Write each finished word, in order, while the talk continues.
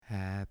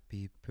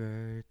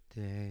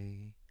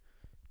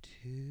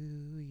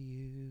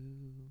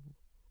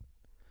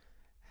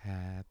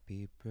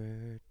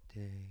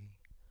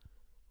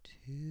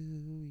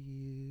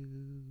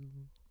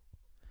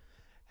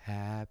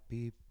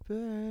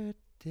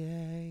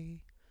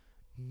birthday,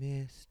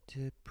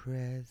 Mr.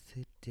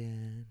 President.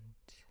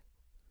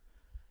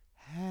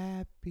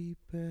 Happy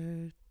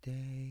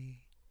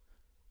birthday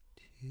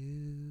to you.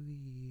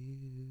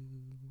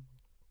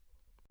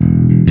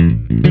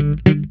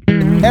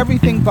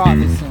 Everything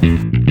bothers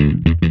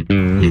him.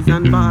 He's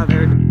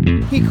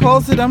unbothered. He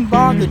calls it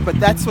unbothered, but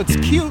that's what's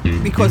cute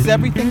because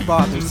everything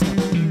bothers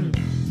him.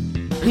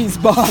 He's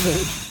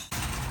bothered.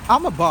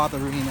 I'm a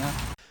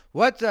botherina.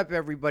 What's up,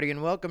 everybody,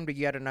 and welcome to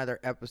yet another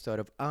episode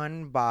of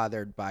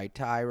Unbothered by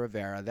Ty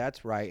Rivera.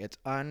 That's right, it's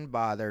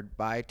Unbothered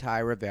by Ty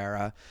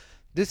Rivera.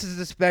 This is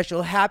a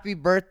special happy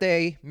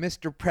birthday,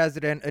 Mr.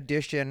 President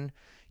edition.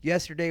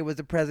 Yesterday was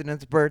the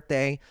president's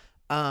birthday.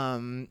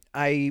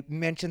 I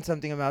mentioned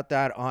something about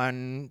that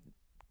on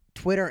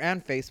Twitter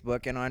and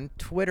Facebook, and on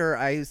Twitter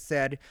I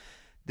said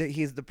that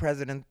he's the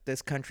president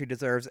this country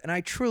deserves, and I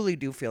truly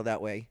do feel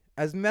that way.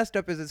 As messed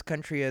up as this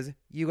country is,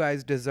 you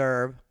guys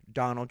deserve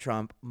Donald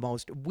Trump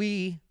most.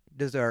 We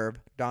deserve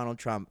Donald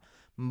Trump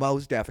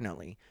most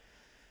definitely.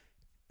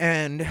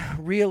 And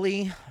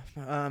really,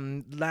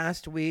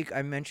 last week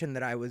I mentioned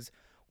that I was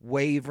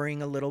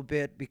wavering a little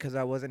bit because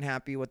I wasn't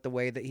happy with the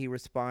way that he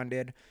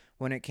responded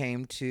when it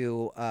came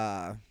to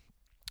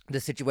the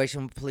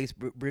situation with police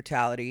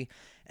brutality.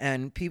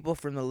 And people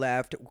from the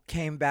left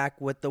came back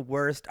with the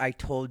worst "I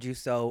told you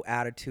so"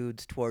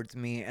 attitudes towards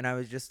me. And I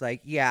was just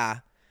like, yeah,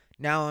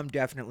 now I'm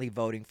definitely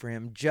voting for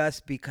him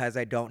just because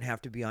I don't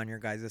have to be on your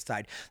guys'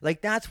 side.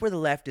 Like, that's where the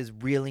left is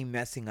really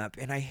messing up.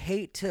 And I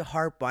hate to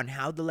harp on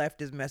how the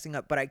left is messing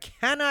up, but I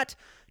cannot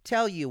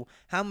tell you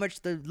how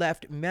much the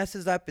left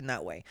messes up in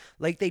that way.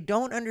 Like, they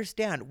don't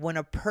understand when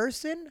a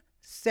person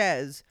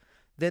says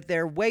that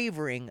they're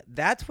wavering,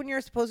 that's when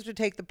you're supposed to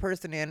take the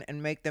person in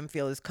and make them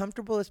feel as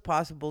comfortable as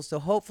possible, so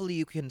hopefully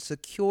you can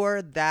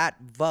secure that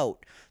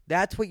vote.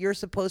 That's what you're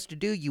supposed to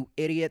do, you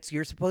idiots.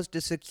 You're supposed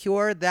to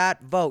secure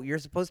that vote. You're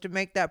supposed to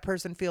make that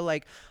person feel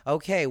like,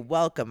 okay,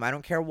 welcome. I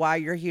don't care why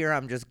you're here.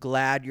 I'm just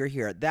glad you're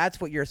here. That's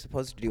what you're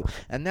supposed to do.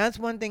 And that's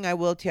one thing I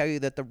will tell you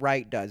that the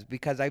right does,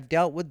 because I've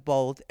dealt with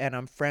both and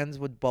I'm friends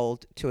with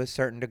both to a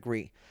certain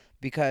degree,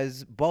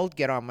 because both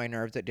get on my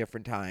nerves at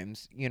different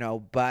times,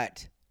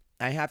 but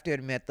I have to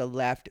admit the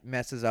left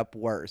messes up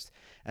worse,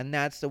 and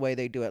that's the way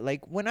they do it.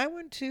 Like, when I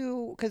went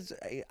to, because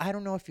I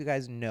don't know if you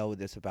guys know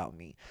this about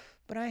me,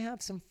 but I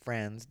have some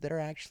friends that are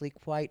actually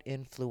quite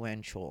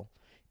influential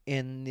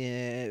in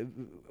the,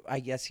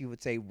 I guess you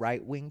would say,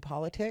 right-wing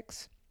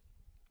politics.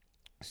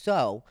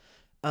 So,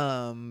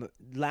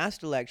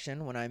 last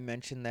election, when I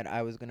mentioned that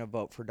I was going to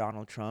vote for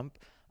Donald Trump,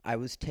 I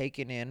was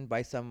taken in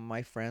by some of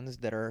my friends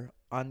that are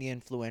on the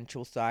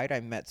influential side. I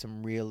met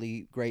some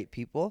really great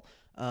people.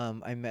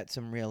 I met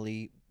some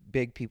really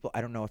big people.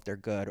 I don't know if they're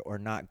good or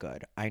not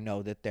good. I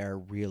know that they're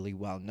really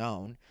well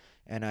known,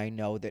 and I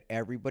know that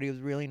everybody was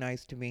really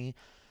nice to me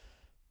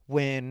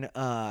when,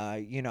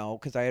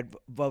 because I had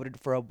voted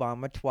for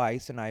Obama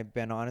twice, and I've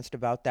been honest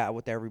about that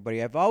with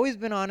everybody. I've always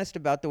been honest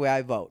about the way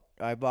I vote.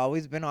 I've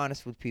always been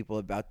honest with people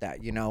about that.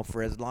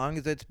 For as long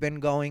as it's been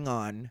going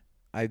on,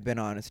 I've been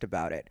honest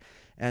about it.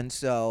 And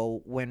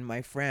so when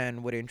my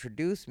friend would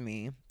introduce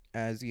me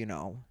as,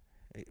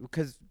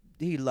 because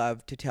he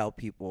loved to tell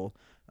people,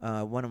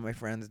 one of my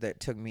friends that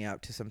took me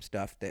out to some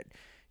stuff that,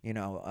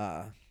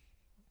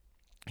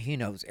 he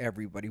knows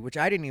everybody, which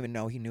I didn't even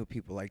know he knew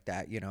people like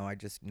that. I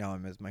just know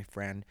him as my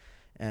friend.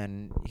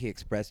 And he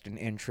expressed an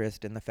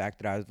interest in the fact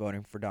that I was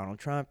voting for Donald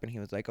Trump. And he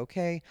was like,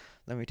 okay,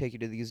 let me take you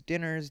to these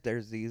dinners.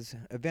 There's these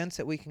events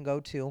that we can go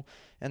to.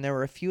 And there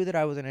were a few that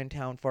I wasn't in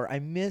town for. I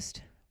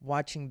missed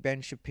watching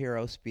Ben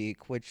Shapiro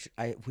speak, which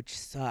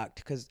sucked,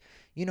 because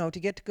to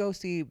get to go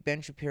see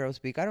Ben Shapiro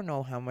speak, I don't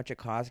know how much it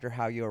cost or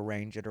how you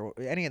arrange it or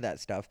any of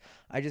that stuff.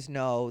 I just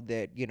know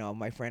that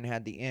my friend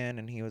had the inn,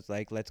 and he was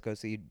like, let's go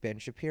see Ben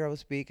Shapiro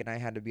speak, and I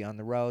had to be on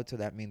the road, so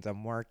that means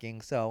I'm working,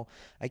 so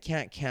I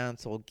can't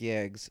cancel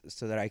gigs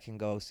so that I can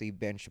go see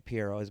Ben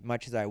Shapiro as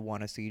much as I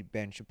want to see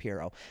Ben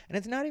Shapiro. And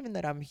it's not even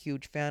that I'm a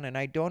huge fan, and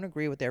I don't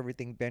agree with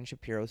everything Ben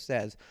Shapiro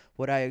says.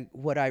 What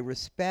I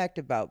respect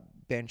about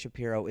Ben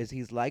Shapiro is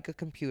he's like a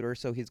computer,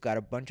 so he's got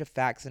a bunch of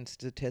facts and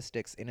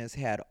statistics in his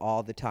head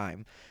all the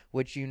time,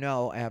 which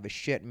I have a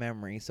shit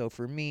memory. So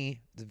for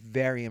me, it's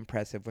very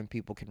impressive when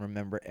people can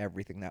remember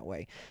everything that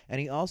way.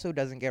 And he also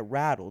doesn't get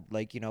rattled.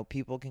 Like,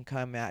 people can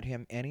come at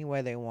him any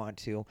way they want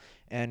to,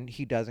 and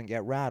he doesn't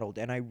get rattled.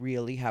 And I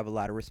really have a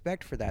lot of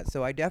respect for that.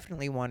 So I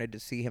definitely wanted to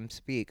see him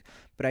speak,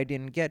 but I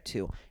didn't get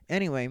to.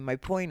 Anyway, my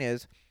point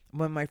is,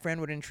 when my friend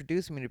would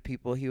introduce me to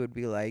people, he would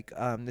be like,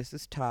 this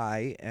is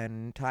Ty,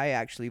 and Ty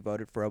actually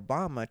voted for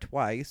Obama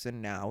twice, and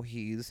now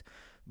he's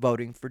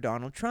voting for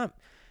Donald Trump.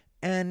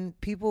 And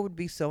people would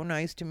be so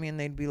nice to me, and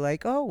they'd be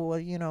like, oh,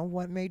 well,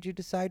 what made you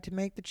decide to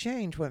make the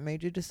change? What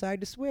made you decide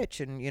to switch?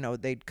 And,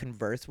 they'd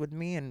converse with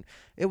me, and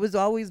it was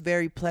always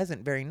very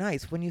pleasant, very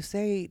nice. When you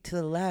say to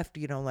the left,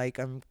 like,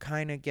 I'm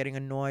kind of getting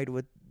annoyed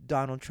with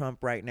Donald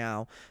Trump right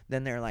now,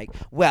 then they're like,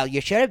 well, you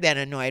should have been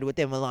annoyed with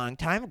him a long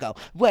time ago.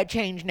 What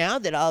changed now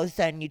that all of a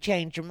sudden you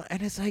changed your mind?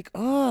 And it's like,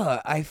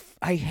 I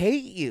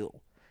hate you.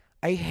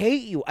 I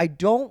hate you. I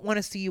don't want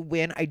to see you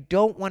win. I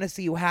don't want to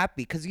see you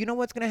happy. Because you know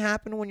what's going to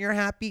happen when you're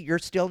happy? You're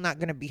still not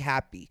going to be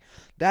happy.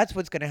 That's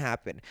what's going to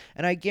happen.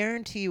 And I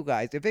guarantee you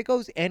guys, if it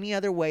goes any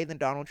other way than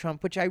Donald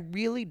Trump, which I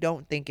really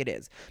don't think it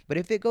is, but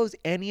if it goes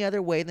any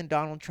other way than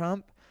Donald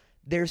Trump,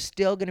 there's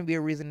still going to be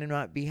a reason to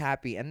not be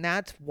happy. And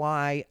that's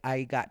why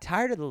I got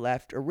tired of the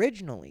left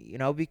originally,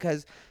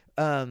 because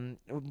when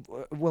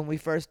we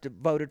first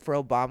voted for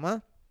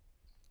Obama,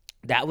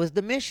 that was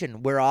the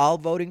mission. We're all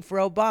voting for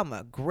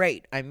Obama.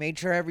 Great. I made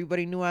sure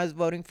everybody knew I was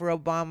voting for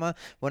Obama.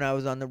 When I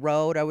was on the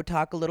road, I would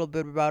talk a little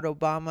bit about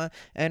Obama.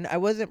 And I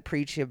wasn't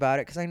preachy about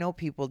it because I know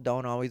people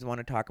don't always want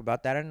to talk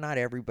about that, and not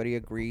everybody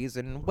agrees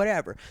and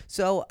whatever.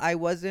 So I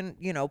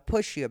wasn't,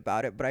 pushy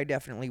about it, but I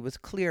definitely was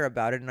clear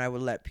about it. And I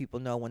would let people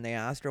know when they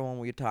asked or when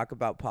we would talk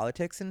about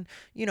politics. And,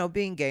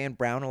 being gay and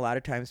brown, a lot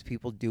of times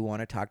people do want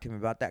to talk to me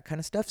about that kind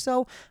of stuff.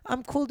 So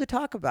I'm cool to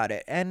talk about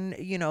it. And,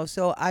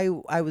 so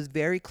I was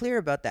very clear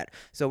about that.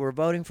 So we're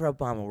voting for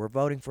Obama. We're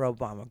voting for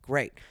Obama.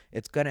 Great.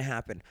 It's going to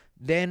happen.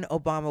 Then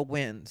Obama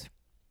wins.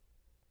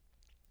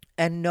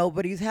 And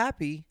nobody's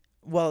happy.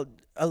 Well,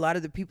 a lot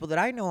of the people that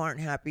I know aren't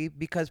happy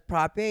because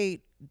Prop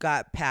 8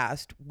 got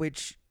passed,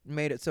 which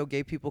made it so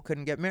gay people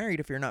couldn't get married,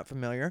 if you're not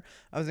familiar.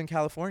 I was in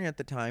California at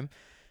the time.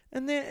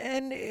 And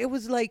it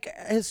was like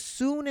as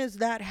soon as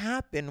that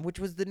happened, which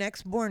was the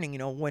next morning,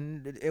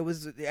 when it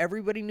was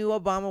everybody knew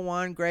Obama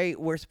won, great.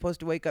 We're supposed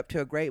to wake up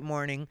to a great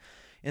morning.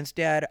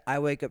 Instead, I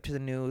wake up to the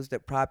news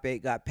that Prop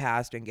 8 got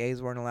passed and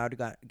gays weren't allowed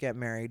to get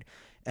married.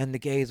 And the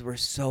gays were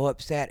so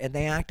upset. And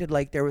they acted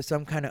like there was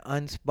some kind of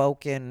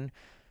unspoken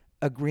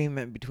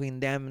agreement between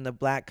them and the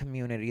black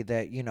community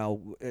that,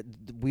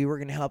 we were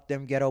going to help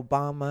them get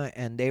Obama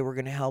and they were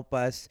going to help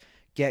us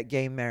get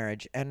gay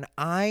marriage. And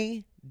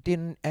I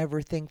didn't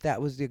ever think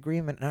that was the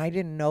agreement. And I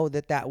didn't know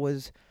that that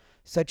was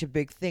such a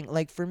big thing.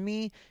 Like for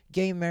me,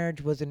 gay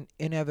marriage was an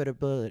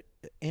inevitability.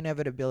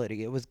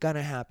 It was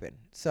gonna happen.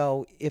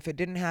 So if it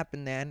didn't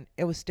happen then,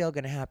 it was still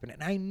gonna happen.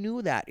 And I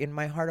knew that in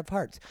my heart of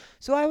hearts.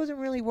 So I wasn't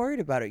really worried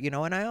about it,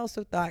 and I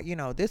also thought,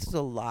 this is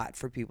a lot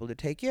for people to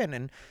take in.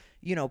 And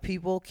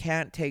people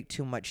can't take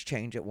too much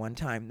change at one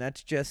time.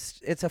 That's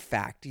just, it's a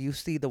fact. You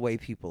see the way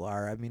people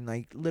are. I mean,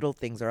 like, little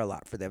things are a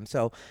lot for them.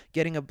 So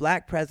getting a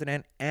black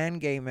president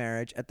and gay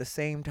marriage at the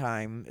same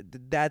time,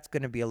 that's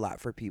going to be a lot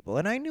for people.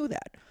 And I knew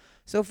that.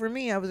 So for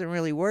me, I wasn't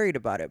really worried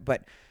about it.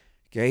 But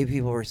gay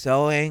people were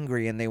so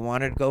angry and they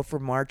wanted to go for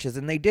marches,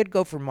 and they did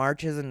go for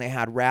marches, and they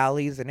had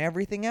rallies and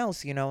everything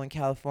else, in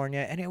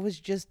California. And it was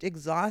just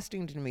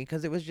exhausting to me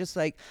because it was just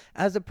like,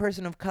 as a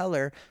person of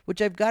color,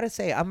 which I've got to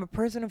say, I'm a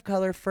person of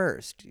color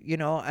first,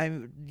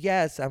 I'm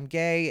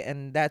gay,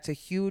 and that's a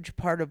huge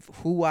part of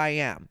who I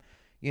am.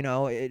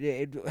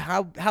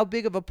 How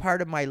big of a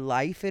part of my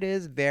life it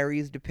is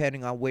varies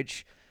depending on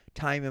which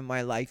time in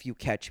my life you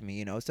catch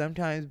me.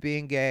 Sometimes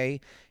being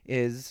gay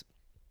is,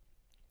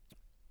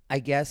 I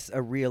guess,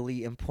 a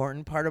really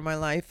important part of my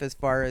life as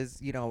far as,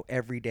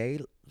 everyday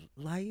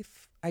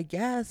life, I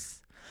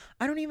guess.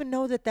 I don't even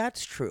know that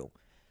that's true.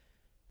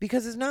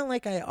 Because it's not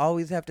like I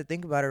always have to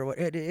think about it. Or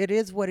it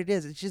is what it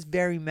is. It's just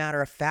very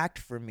matter of fact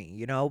for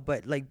me,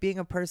 But like being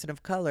a person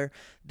of color,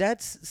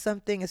 that's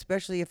something,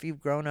 especially if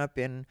you've grown up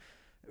in,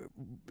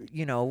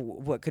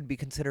 what could be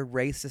considered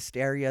racist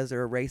areas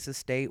or a racist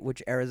state,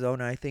 which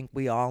Arizona, I think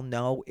we all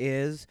know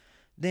is.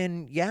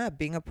 Then yeah,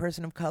 being a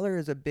person of color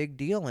is a big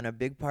deal and a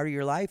big part of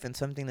your life, and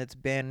something that's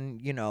been,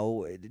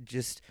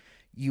 just,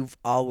 you've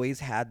always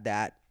had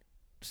that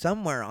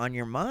somewhere on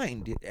your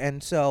mind.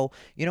 And so,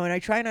 and I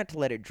try not to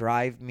let it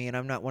drive me, and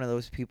I'm not one of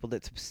those people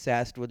that's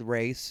obsessed with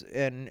race,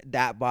 and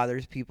that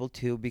bothers people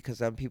too, because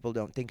some people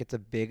don't think it's a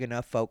big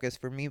enough focus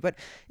for me. But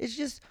it's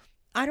just,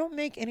 I don't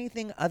make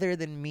anything other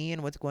than me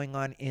and what's going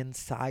on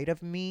inside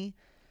of me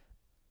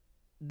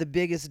the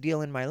biggest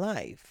deal in my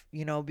life,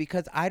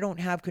 because I don't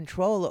have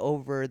control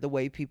over the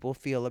way people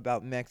feel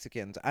about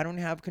Mexicans. I don't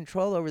have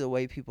control over the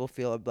way people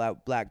feel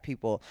about black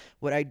people.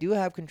 What I do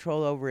have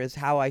control over is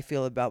how I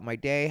feel about my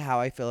day,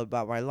 how I feel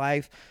about my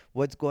life,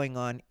 what's going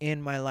on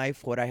in my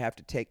life, what I have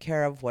to take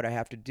care of, what I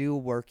have to do,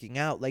 working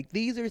out. Like,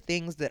 these are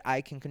things that I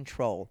can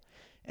control.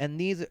 And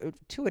these,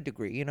 to a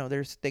degree,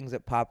 there's things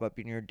that pop up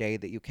in your day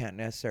that you can't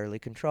necessarily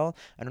control.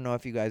 I don't know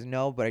if you guys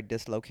know, but I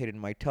dislocated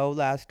my toe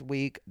last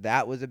week.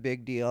 That was a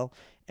big deal.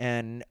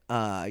 And,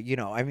 I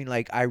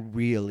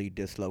really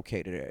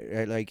dislocated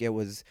it. Like,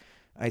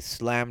 I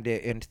slammed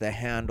it into the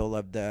handle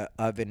of the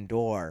oven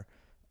door,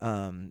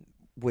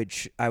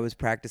 which I was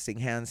practicing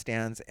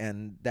handstands,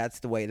 and that's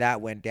the way that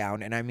went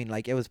down. And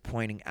it was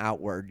pointing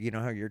outward. You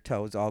know how your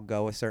toes all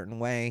go a certain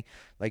way,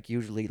 like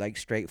usually like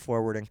straight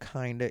forward and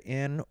kind of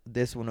in.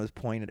 This one was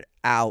pointed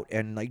out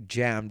and like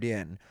jammed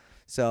in.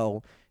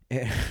 So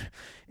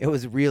it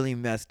was really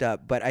messed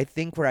up. But I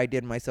think where I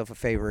did myself a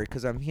favor,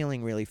 because I'm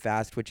healing really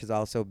fast, which is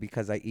also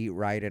because I eat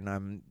right and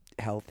I'm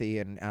healthy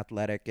and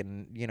athletic,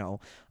 and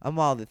I'm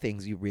all the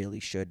things you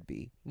really should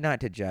be. Not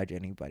to judge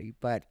anybody,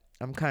 but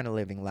I'm kind of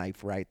living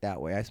life right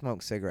that way. I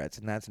smoke cigarettes,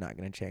 and that's not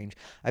going to change.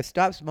 I've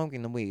stopped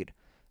smoking the weed.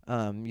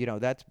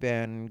 That's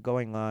been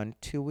going on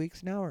 2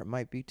 weeks now, or it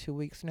might be 2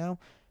 weeks now.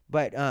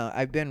 But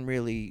I've been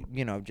really,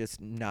 just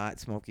not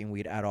smoking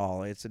weed at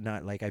all. It's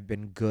not like I've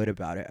been good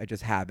about it. I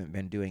just haven't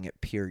been doing it,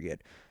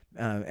 period.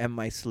 And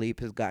my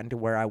sleep has gotten to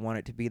where I want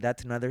it to be.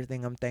 That's another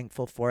thing I'm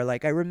thankful for.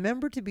 Like, I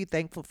remember to be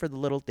thankful for the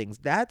little things.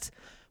 That's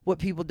what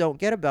people don't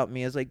get about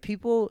me, is like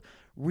people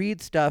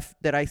read stuff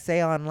that I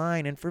say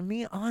online. And for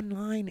me,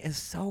 online is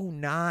so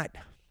not.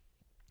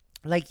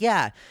 Like,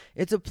 yeah,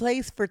 it's a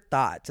place for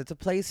thoughts. It's a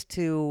place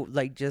to,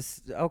 like,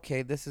 just,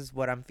 okay, this is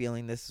what I'm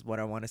feeling. This is what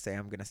I want to say.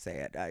 I'm going to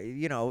say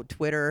it.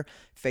 Twitter,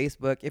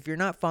 Facebook. If you're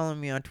not following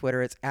me on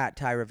Twitter, it's at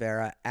Ty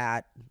Rivera,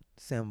 at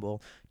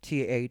symbol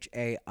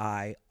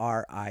ThairIvera.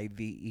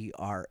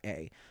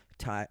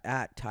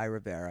 At Ty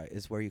Rivera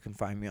is where you can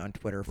find me on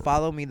Twitter.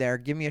 Follow me there.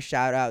 Give me a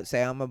shout out.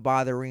 Say I'm a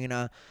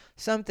botherina.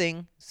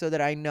 Something so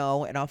that I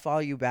know, and I'll follow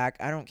you back.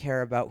 I don't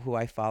care about who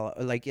I follow,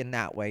 like in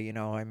that way,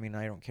 I mean,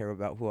 I don't care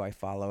about who I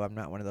follow. I'm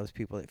not one of those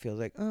people that feels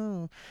like,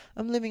 oh,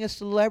 I'm living a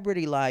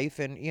celebrity life.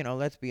 And,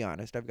 let's be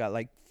honest, I've got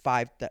like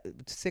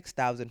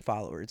 6,000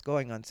 followers,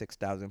 going on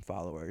 6,000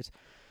 followers.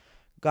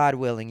 God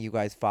willing, you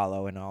guys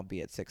follow, and I'll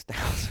be at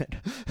 6,000.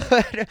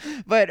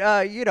 but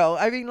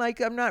I mean, like,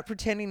 I'm not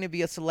pretending to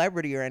be a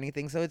celebrity or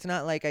anything, so it's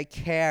not like I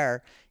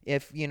care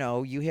if,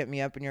 you hit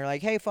me up and you're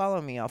like, hey,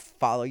 follow me, I'll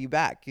follow you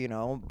back,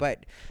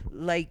 But,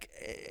 like,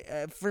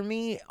 for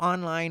me,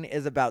 online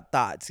is about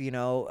thoughts,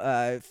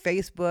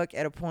 Facebook,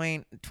 at a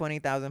point,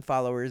 20,000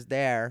 followers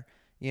there,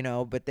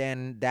 but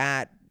then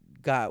that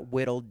got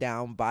whittled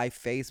down by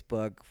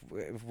Facebook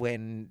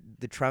when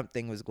the Trump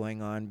thing was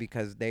going on,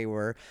 because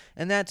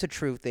and that's a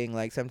true thing.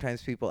 Like,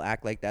 sometimes people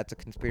act like that's a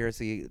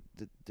conspiracy,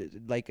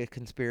 like a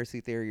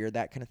conspiracy theory or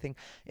that kind of thing.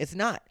 It's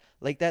not.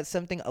 Like, that's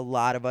something a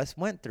lot of us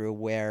went through,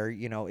 where,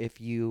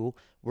 if you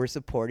were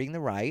supporting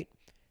the right,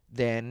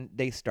 then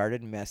they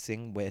started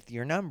messing with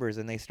your numbers,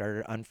 and they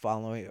started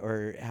unfollowing,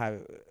 or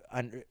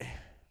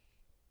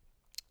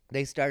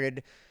they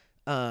started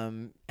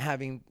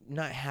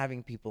not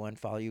having people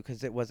unfollow you,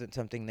 because it wasn't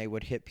something they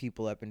would hit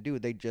people up and do.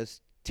 They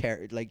just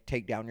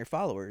take down your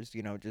followers,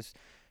 just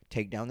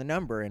take down the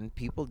number, and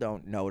people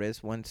don't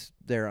notice once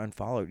they're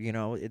unfollowed.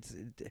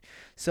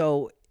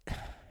 So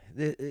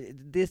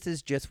this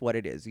is just what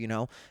it is.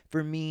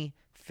 For me,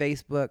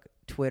 Facebook,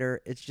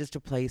 Twitter, it's just a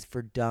place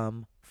for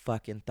dumb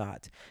fucking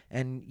thoughts.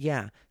 And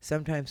yeah,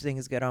 sometimes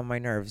things get on my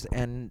nerves,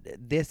 and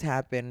this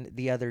happened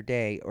the other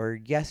day, or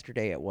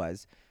yesterday it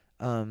was.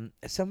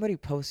 Somebody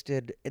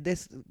posted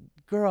this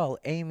girl,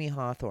 Amy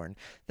Hawthorne,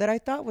 that I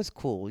thought was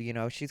cool.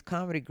 She's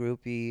comedy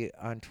groupie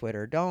on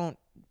Twitter. Don't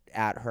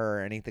at her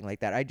or anything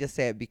like that. I just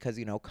say it because,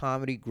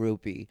 comedy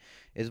groupie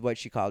is what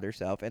she called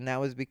herself. And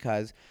that was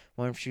because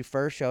when she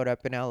first showed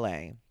up in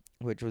LA,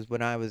 which was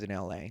when I was in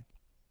LA,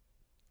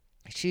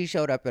 she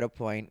showed up at a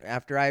point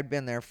after I had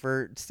been there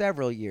for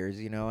several years.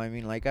 I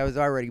mean, like, I was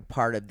already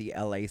part of the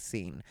LA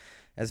scene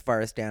as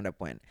far as stand-up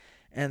went.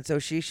 And so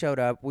she showed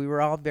up. We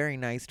were all very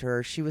nice to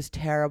her. She was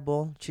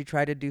terrible. She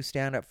tried to do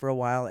stand-up for a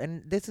while.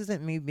 And this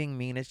isn't me being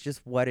mean. It's just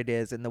what it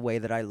is and the way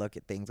that I look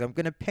at things. I'm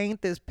going to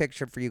paint this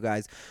picture for you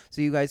guys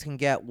so you guys can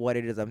get what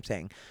it is I'm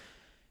saying.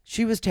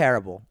 She was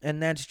terrible,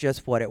 and that's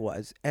just what it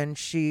was. And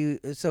she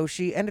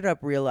ended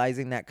up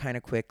realizing that kind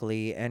of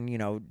quickly, and,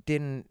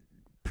 didn't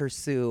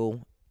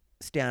pursue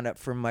stand up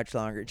for much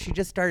longer. She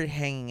just started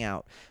hanging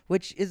out,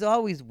 which is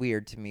always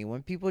weird to me.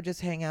 When people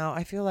just hang out,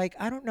 I feel like,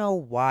 I don't know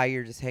why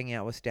you're just hanging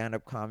out with stand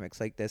up comics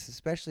like this,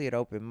 especially at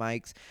open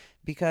mics,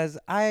 because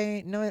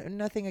I know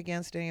nothing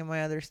against any of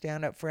my other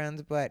stand up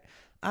friends, but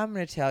I'm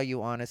going to tell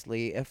you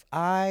honestly, if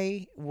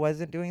I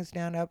wasn't doing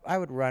stand up, I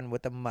would run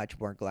with a much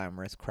more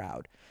glamorous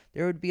crowd.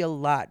 There would be a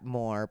lot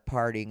more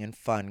partying and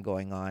fun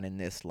going on in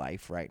this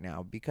life right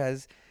now,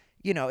 because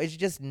it's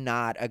just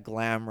not a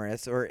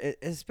glamorous, or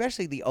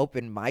especially the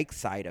open mic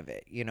side of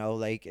it,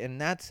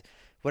 and that's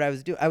what I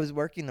was doing. I was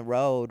working the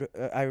road.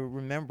 I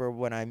remember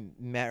when I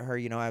met her,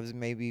 I was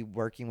maybe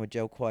working with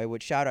Joe Coy,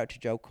 which, shout out to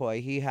Joe Coy.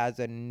 He has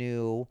a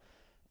new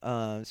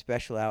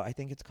special out. I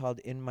think it's called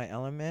In My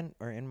Element,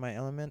 or In My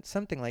Element,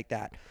 something like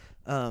that.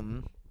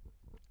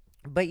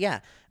 But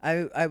yeah,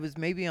 I was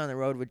maybe on the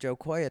road with Joe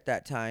Coy at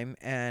that time,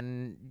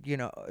 and,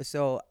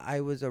 so I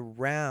was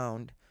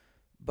around,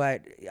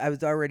 but I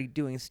was already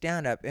doing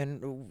stand-up,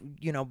 and,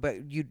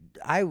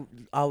 I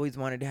always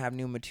wanted to have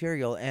new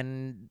material,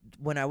 and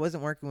when I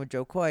wasn't working with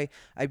Joe Coy,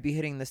 I'd be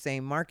hitting the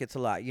same markets a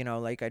lot,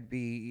 like I'd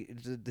be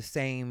the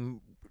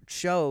same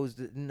shows,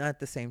 not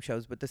the same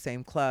shows, but the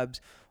same clubs,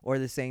 or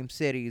the same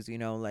cities,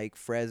 like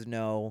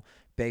Fresno,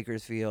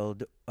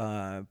 Bakersfield,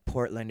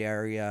 Portland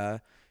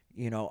area,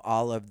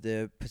 all of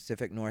the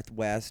Pacific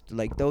Northwest.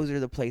 Like, those are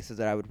the places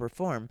that I would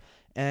perform.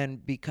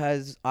 And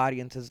because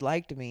audiences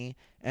liked me,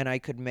 and I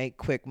could make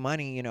quick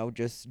money,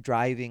 just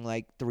driving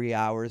like 3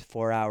 hours,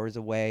 4 hours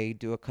away,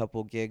 do a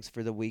couple gigs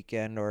for the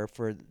weekend, or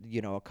for,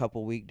 a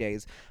couple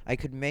weekdays, I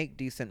could make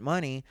decent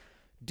money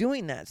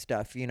doing that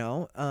stuff,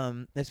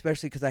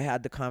 especially because I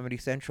had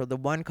the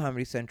one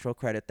Comedy Central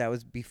credit that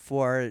was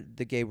before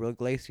the Gabriel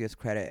Iglesias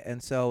credit.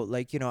 And so,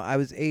 like, I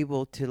was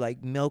able to,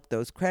 like, milk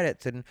those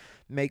credits and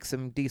make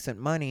some decent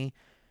money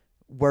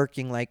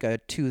working like a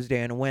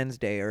Tuesday and a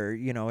Wednesday, or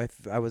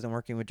if I wasn't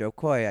working with Joe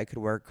Coy, I could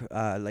work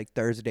like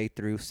Thursday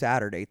through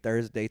Saturday,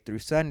 Thursday through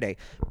Sunday.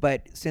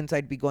 But since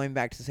I'd be going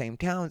back to the same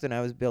towns and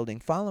I was building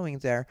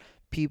followings there,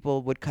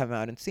 people would come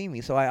out and see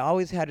me. So I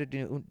always had to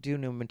do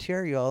new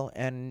material,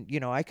 and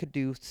I could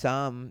do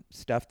some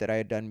stuff that I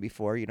had done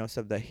before,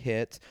 some of the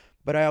hits,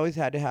 but I always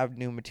had to have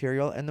new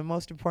material. And the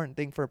most important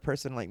thing for a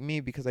person like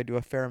me, because I do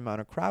a fair amount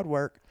of crowd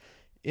work,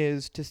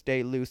 is to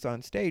stay loose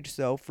on stage.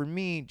 So for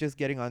me, just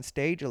getting on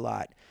stage a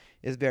lot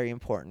is very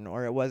important,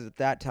 or it was at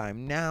that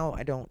time. Now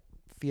I don't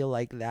feel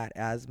like that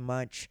as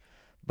much,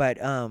 but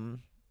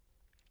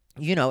it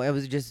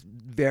was just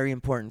very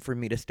important for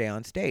me to stay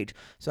on stage.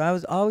 So I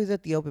was always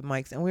at the open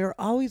mics, and we were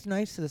always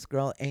nice to this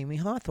girl, Amy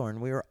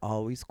Hawthorne. We were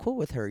always cool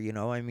with her,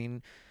 I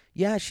mean,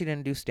 yeah, she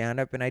didn't do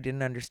stand-up, and I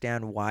didn't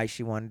understand why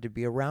she wanted to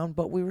be around,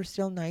 but we were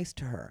still nice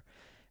to her.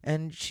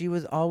 And she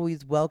was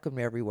always welcomed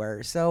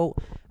everywhere. So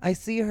I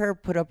see her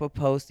put up a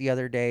post the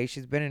other day.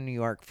 She's been in New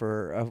York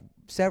for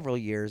several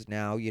years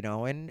now,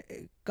 and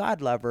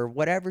God love her.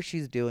 Whatever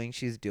she's doing,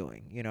 she's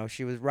doing.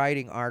 She was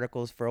writing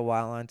articles for a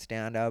while on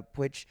stand-up,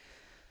 which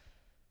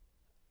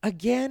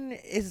again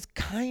is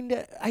kind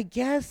of, I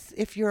guess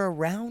if you're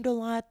around a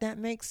lot, that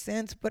makes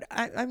sense. But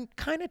I'm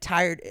kind of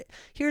tired.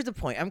 Here's the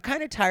point. I'm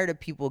kind of tired of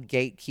people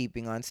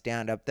gatekeeping on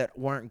stand-up that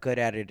weren't good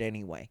at it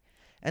anyway.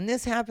 And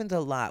this happens a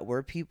lot,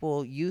 where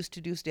people used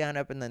to do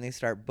stand-up and then they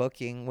start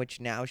booking,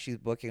 which now she's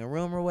booking a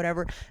room or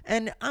whatever.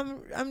 And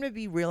I'm going to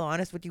be real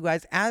honest with you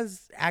guys,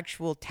 as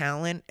actual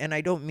talent, and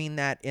I don't mean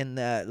that in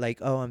the like,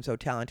 oh, I'm so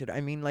talented.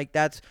 I mean, like,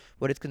 that's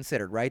what it's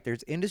considered, right?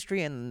 There's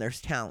industry and then there's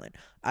talent.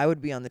 I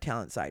would be on the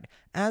talent side.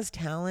 As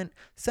talent,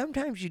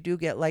 sometimes you do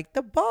get like,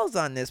 the balls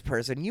on this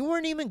person. You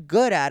weren't even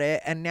good at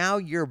it, and now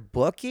you're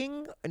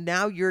booking.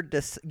 Now you're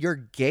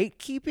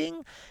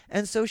gatekeeping.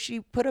 And so she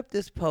put up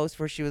this post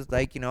where she was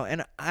like,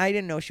 and I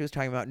didn't know she was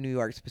talking about New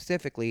York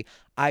specifically.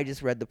 I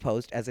just read the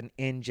post as an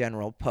in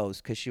general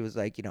post, because she was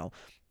like,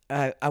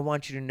 I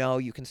want you to know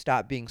you can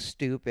stop being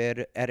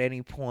stupid at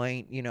any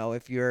point,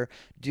 if you're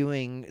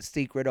doing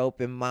secret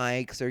open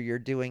mics or you're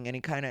doing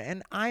any kind of,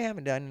 and I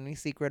haven't done any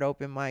secret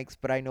open mics,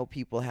 but I know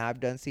people have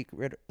done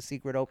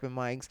secret open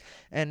mics.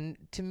 And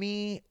to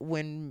me,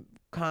 when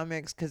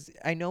comics, because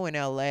I know in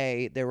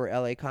LA, there were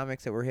LA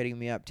comics that were hitting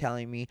me up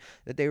telling me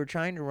that they were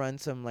trying to run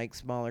some like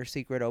smaller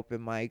secret open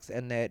mics,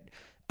 and that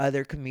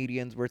other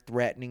comedians were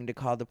threatening to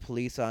call the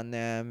police on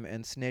them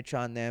and snitch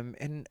on them.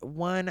 And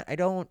one, I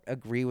don't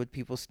agree with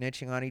people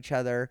snitching on each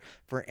other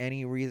for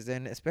any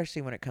reason,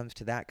 especially when it comes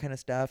to that kind of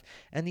stuff.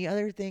 And the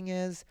other thing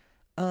is,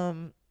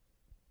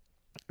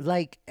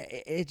 like,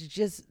 it's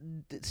just,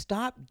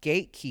 stop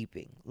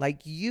gatekeeping. Like,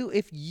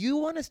 if you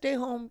want to stay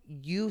home,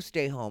 you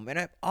stay home. And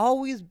I've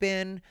always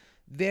been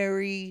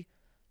very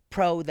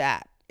pro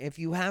that. If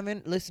you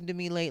haven't listened to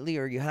me lately,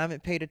 or you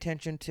haven't paid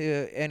attention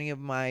to any of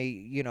my,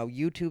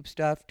 YouTube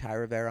stuff, Ty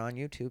Rivera on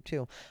YouTube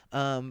too.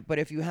 But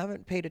if you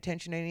haven't paid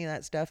attention to any of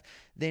that stuff,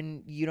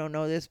 then you don't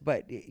know this,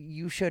 but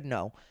you should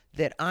know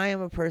that I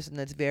am a person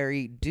that's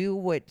very do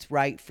what's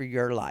right for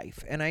your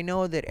life. And I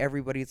know that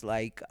everybody's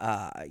like,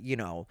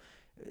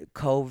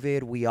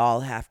 COVID, we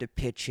all have to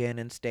pitch in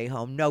and stay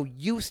home. No,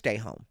 you stay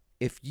home.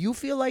 If you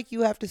feel like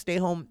you have to stay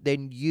home,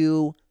 then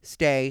you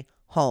stay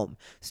home.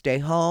 Stay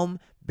home.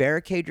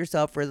 Barricade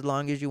yourself for as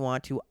long as you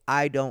want to.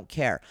 I don't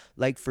care.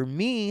 Like, for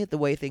me, the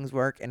way things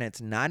work, and it's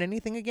not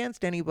anything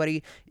against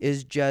anybody,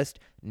 is just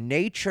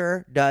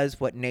nature does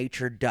what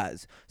nature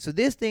does. So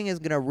this thing is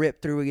going to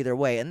rip through either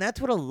way. And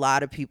that's what a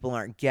lot of people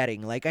aren't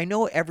getting. Like, I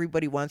know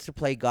everybody wants to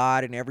play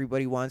God, and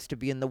everybody wants to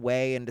be in the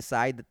way and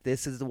decide that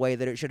this is the way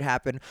that it should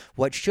happen.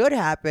 What should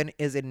happen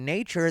is, in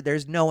nature,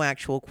 there's no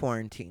actual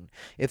quarantine.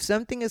 If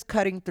something is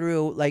cutting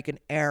through like an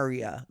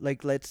area,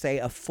 like let's say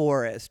a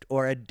forest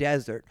or a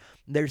desert,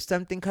 there's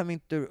something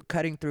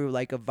cutting through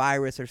like a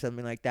virus or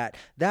something like that.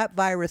 That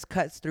virus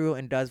cuts through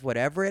and does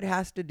whatever it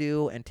has to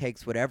do and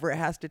takes whatever it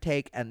has to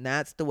take, and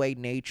that's the way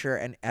nature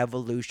and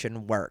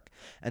evolution work.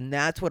 And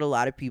that's what a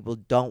lot of people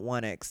don't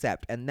want to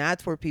accept. And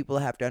that's where people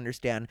have to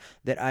understand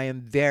that I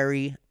am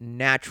very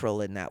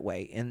natural in that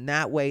way. In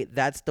that way,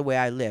 that's the way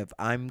I live.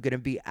 I'm going to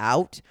be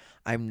out.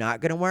 I'm not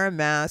going to wear a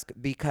mask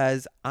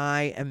because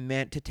I am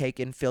meant to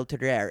take in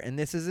filtered air. And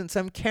this isn't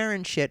some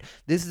Karen shit.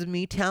 This is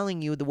me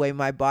telling you the way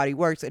my body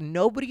works. And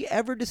nobody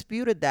ever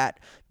disputed that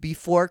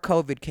before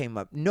COVID came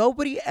up.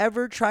 Nobody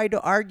ever tried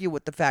to argue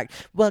with the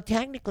fact, well,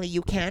 technically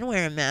you can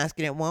wear a mask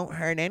and it won't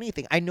hurt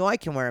anything. I know I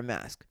can wear a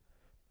mask,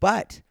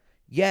 but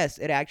yes,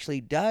 it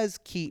actually does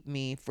keep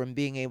me from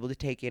being able to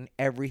take in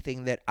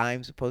everything that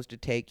I'm supposed to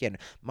take in.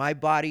 My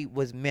body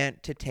was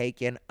meant to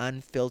take in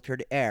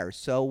unfiltered air.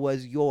 So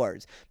was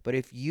yours. But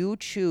if you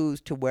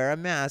choose to wear a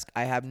mask,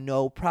 I have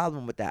no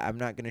problem with that. I'm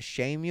not going to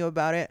shame you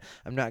about it.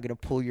 I'm not going to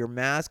pull your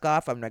mask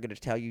off. I'm not going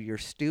to tell you you're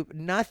stupid.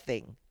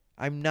 Nothing.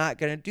 I'm not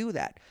going to do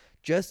that.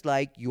 Just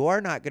like you're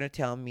not going to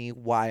tell me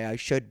why I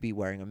should be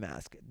wearing a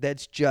mask.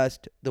 That's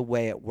just the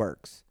way it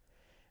works.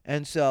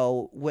 And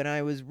so when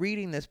I was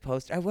reading this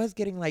post, I was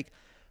getting like,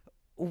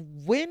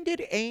 when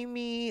did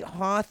Amy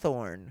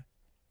Hawthorne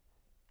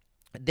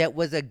that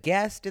was a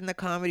guest in the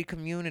comedy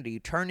community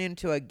turn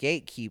into a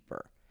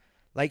gatekeeper?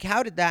 Like,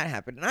 how did that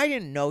happen? And I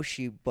didn't know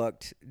she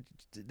booked.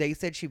 They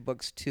said she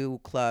books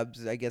 2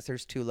 clubs. I guess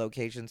there's 2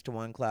 locations to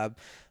one club.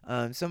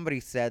 Somebody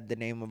said the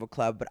name of a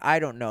club, but I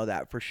don't know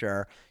that for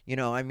sure.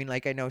 I mean,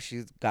 like, I know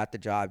she's got the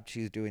job.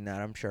 She's doing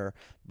that, I'm sure.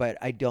 But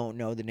I don't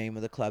know the name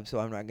of the club, so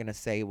I'm not going to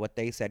say what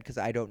they said because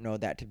I don't know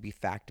that to be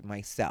fact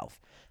myself.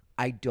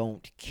 I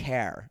don't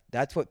care.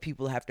 That's what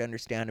people have to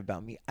understand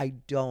about me. I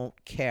don't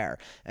care.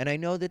 And I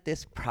know that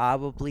this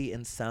probably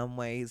in some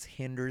ways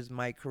hinders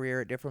my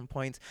career at different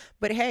points,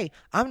 but hey,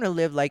 I'm going to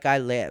live like I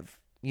live.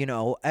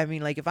 I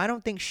mean, like, if I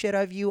don't think shit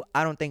of you,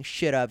 I don't think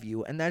shit of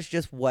you. And that's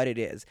just what it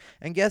is.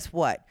 And guess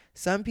what?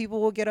 Some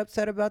people will get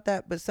upset about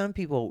that, but some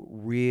people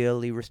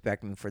really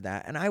respect me for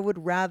that. And I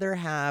would rather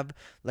have,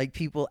 like,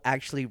 people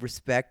actually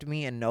respect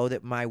me and know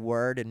that my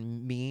word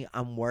and me,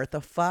 I'm worth a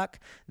fuck,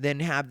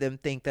 than have them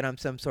think that I'm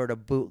some sort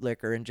of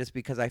bootlicker. And just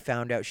because I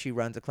found out she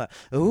runs a club,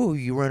 oh,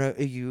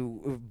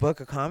 you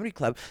book a comedy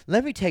club.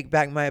 Let me take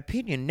back my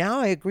opinion. Now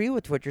I agree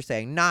with what you're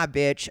saying. Nah,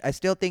 bitch. I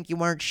still think you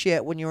weren't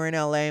shit when you were in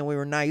LA and we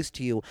were nice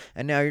to you,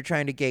 and now you're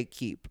trying to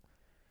gatekeep.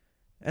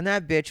 And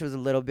that bitch was a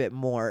little bit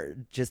more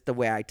just the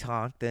way I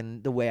talk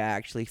than the way I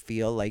actually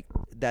feel. Like,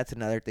 that's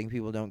another thing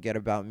people don't get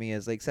about me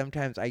is, like,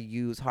 sometimes I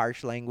use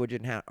harsh language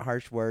and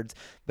harsh words,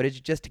 but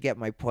it's just to get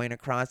my point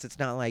across. It's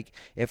not like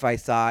if I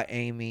saw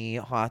Amy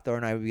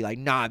Hawthorne, I would be like,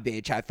 nah,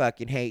 bitch, I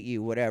fucking hate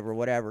you, whatever,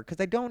 whatever, because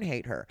I don't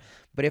hate her.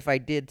 But if I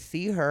did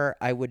see her,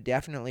 I would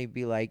definitely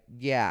be like,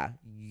 yeah,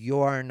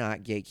 you're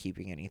not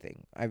gatekeeping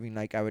anything. I mean,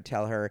 like, I would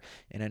tell her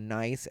in a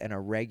nice and a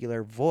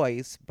regular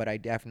voice, but I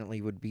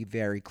definitely would be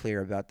very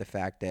clear about the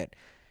fact that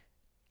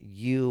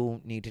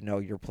you need to know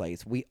your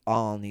place. We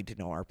all need to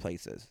know our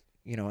places.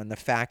 And the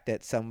fact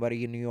that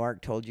somebody in New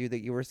York told you that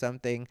you were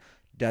something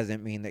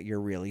doesn't mean that you're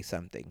really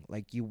something.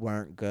 Like, you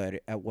weren't good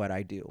at what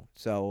I do.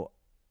 So,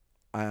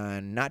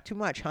 not too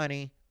much,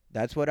 honey.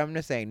 That's what I'm going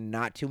to say.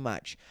 Not too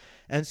much.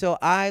 And so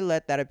I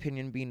let that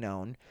opinion be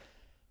known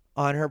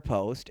on her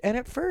post. And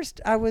at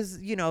first I was,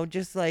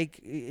 just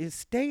like,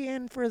 stay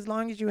in for as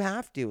long as you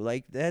have to.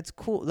 Like, that's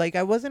cool. Like,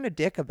 I wasn't a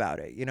dick about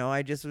it.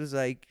 I just was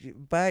like,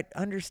 but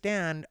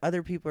understand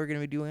other people are going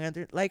to be doing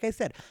other, like I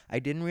said, I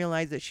didn't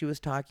realize that she was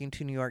talking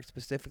to New York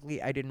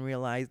specifically. I didn't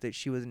realize that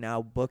she was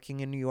now booking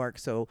in New York.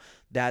 So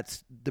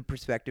that's the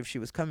perspective she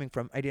was coming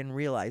from. I didn't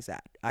realize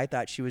that. I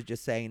thought she was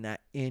just saying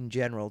that in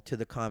general to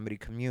the comedy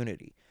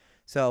community.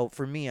 So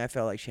for me, I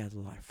felt like she has a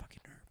lot of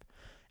fucking nerve.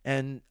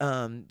 And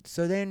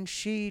so then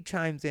she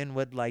chimes in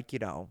with, like,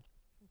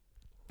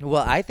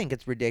 well, I think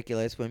it's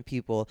ridiculous when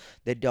people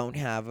that don't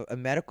have a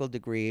medical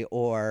degree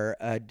or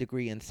a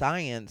degree in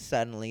science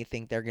suddenly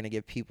think they're going to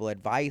give people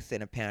advice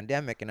in a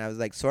pandemic. And I was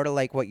like, sort of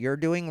like what you're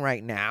doing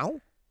right now?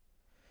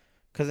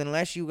 Because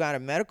unless you got a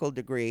medical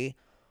degree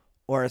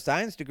or a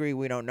science degree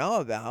we don't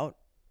know about,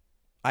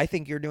 I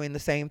think you're doing the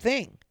same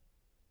thing.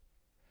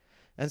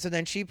 And so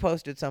then she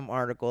posted some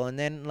article, and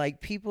then,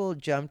 like, people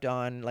jumped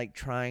on, like,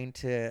 trying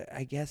to,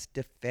 I guess,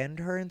 defend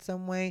her in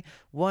some way.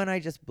 One, I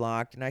just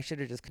blocked, and I should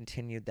have just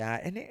continued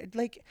that. And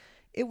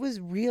it was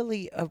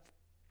really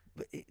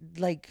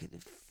like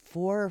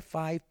 4 or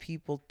 5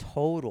 people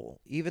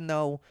total, even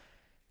though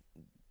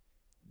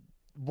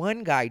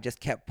one guy just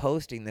kept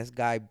posting. This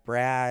guy,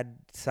 Bradley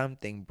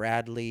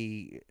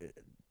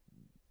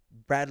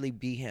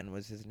Behan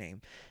was his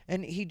name,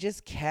 and he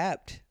just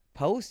kept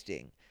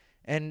posting.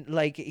 And,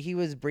 like, he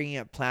was bringing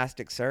up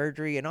plastic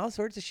surgery and all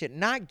sorts of shit,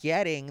 not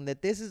getting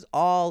that this is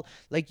all,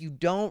 like, you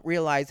don't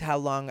realize how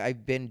long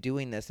I've been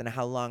doing this and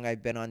how long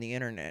I've been on the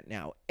internet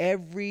now.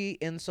 Every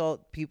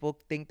insult people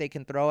think they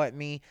can throw at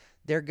me,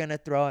 they're going to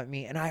throw at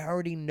me, and I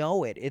already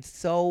know it.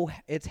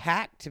 It's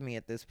hacked to me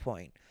at this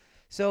point.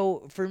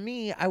 So for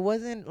me, I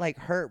wasn't, like,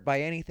 hurt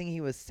by anything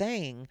he was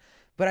saying,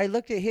 but I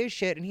looked at his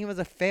shit and he was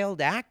a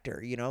failed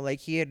actor,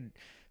 like, he had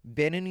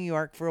been in New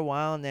York for a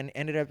while and then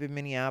ended up in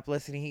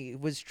Minneapolis, and he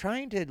was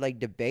trying to, like,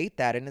 debate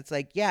that. And it's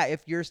like, yeah,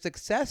 if you're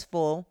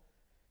successful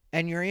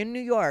and you're in New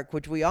York,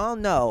 which we all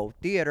know,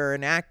 theater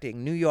and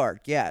acting, New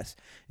York, yes,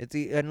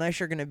 unless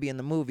you're going to be in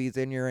the movies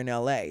and you're in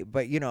LA,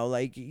 but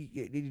like,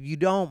 you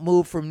don't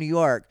move from New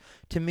York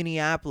to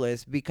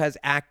Minneapolis because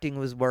acting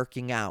was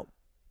working out.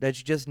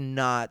 That's just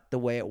not the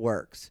way it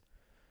works.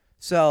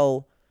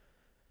 So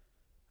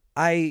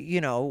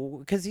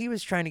because he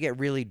was trying to get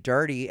really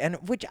dirty, and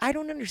which I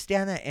don't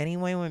understand that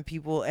anyway when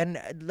people,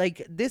 and,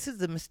 like, this is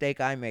the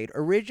mistake I made.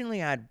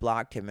 Originally, I had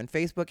blocked him, and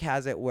Facebook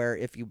has it where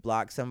if you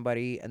block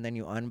somebody and then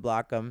you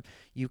unblock them,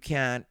 you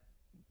can't,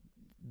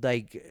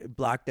 like,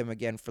 block them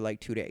again for, like,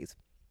 2 days.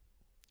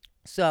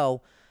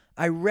 So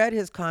I read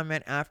his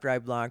comment after I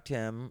blocked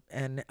him,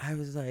 and I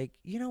was like,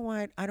 you know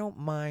what? I don't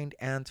mind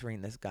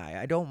answering this guy.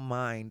 I don't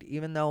mind,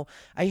 even though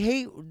I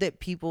hate that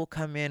people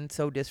come in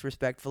so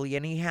disrespectfully.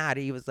 And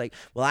he was like,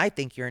 well, I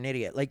think you're an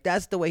idiot. Like,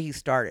 that's the way he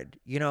started,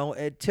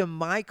 to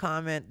my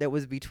comment that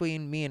was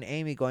between me and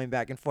Amy going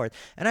back and forth.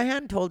 And I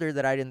hadn't told her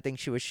that I didn't think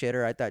she was shit,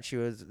 or I thought she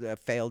was a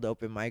failed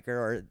open micer,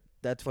 or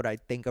that's what I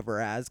think of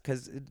her as,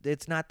 because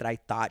it's not that I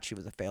thought she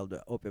was a failed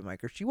open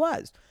micer. She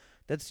was.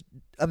 That's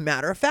a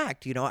matter of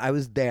fact. I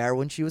was there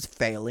when she was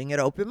failing at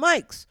open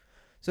mics.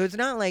 So it's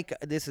not like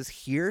this is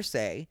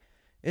hearsay.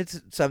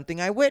 It's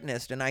something I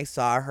witnessed, and I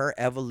saw her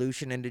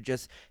evolution into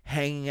just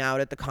hanging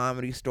out at the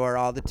Comedy Store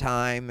all the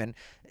time. And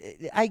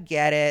I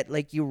get it.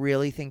 Like, you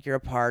really think you're a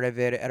part of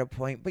it at a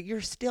point, but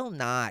you're still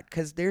not,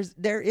 because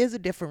there is a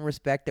different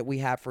respect that we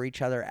have for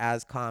each other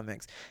as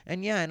comics.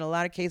 And yeah, in a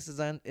lot of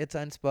cases, it's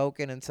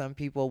unspoken, and some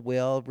people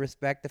will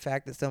respect the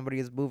fact that somebody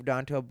has moved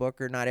on to a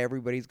booker. Not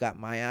everybody's got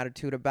my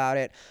attitude about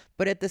it.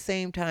 But at the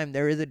same time,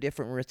 there is a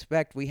different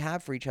respect we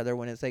have for each other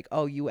when it's like,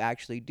 oh, you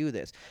actually do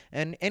this.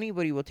 And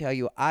anybody will tell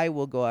you, I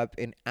will go up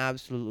in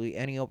absolutely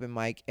any open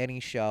mic, any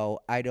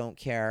show. I don't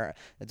care.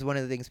 It's one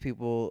of the things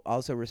people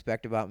also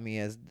respect about me,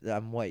 is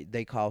I'm what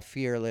they call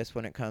fearless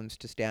when it comes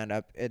to stand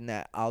up, in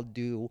that I'll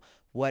do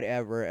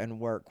whatever and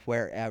work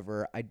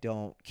wherever. I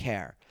don't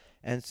care.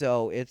 And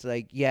so it's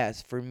like,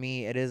 yes, for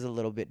me, it is a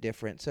little bit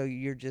different. So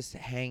you're just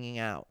hanging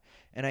out.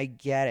 And I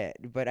get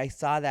it, but I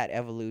saw that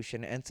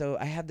evolution. And so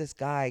I have this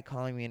guy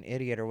calling me an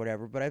idiot or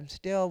whatever, but I'm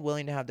still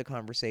willing to have the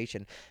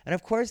conversation. And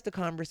of course, the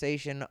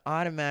conversation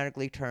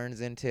automatically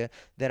turns into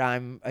that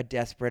I'm a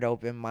desperate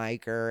open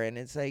micer. And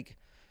it's like,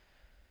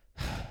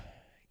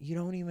 you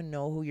don't even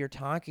know who you're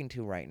talking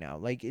to right now.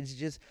 Like, it's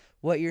just,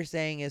 what you're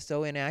saying is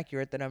so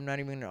inaccurate that I'm not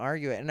even going to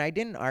argue it. And I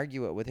didn't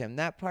argue it with him.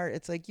 That part,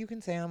 it's like, you can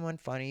say I'm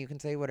unfunny. You can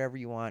say whatever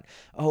you want.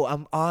 Oh,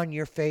 I'm on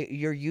your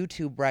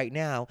YouTube right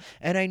now,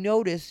 and I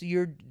notice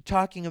you're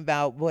talking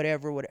about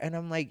whatever. And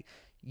I'm like,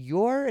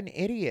 you're an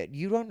idiot.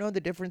 You don't know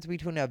the difference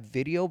between a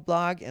video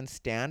blog and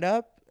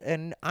stand-up.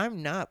 And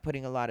I'm not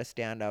putting a lot of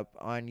stand-up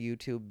on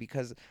YouTube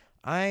because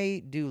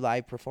I do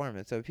live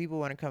performance. So if people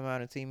want to come out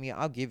and see me,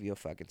 I'll give you a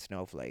fucking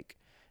snowflake.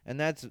 And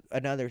that's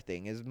another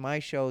thing, is my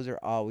shows are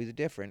always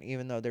different,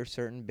 even though there's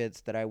certain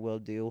bits that I will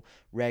do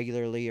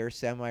regularly or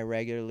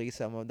semi-regularly,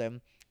 some of them.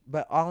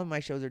 But all of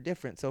my shows are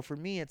different. So for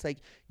me, it's like,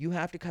 you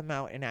have to come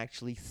out and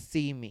actually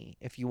see me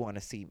if you want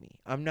to see me.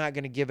 I'm not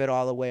going to give it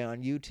all away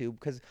on YouTube,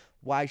 because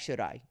why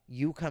should I?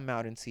 You come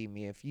out and see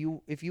me. If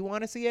you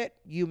want to see it,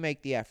 you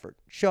make the effort.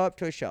 Show up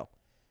to a show.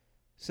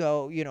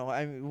 So,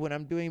 when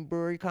I'm doing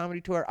Brewery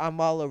Comedy Tour,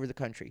 I'm all over the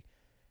country.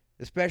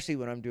 Especially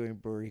when I'm doing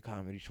Brewery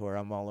Comedy Tour,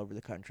 I'm all over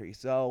the country.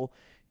 So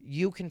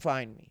you can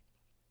find me.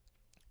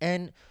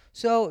 And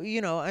so,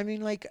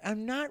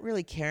 I'm not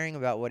really caring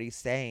about what he's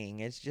saying.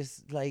 It's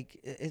just, like,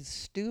 it's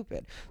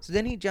stupid. So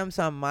then he jumps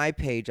on my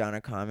page on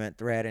a comment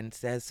thread and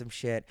says some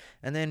shit.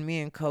 And then me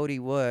and Cody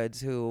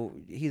Woods, who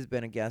he's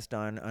been a guest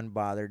on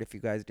Unbothered, if you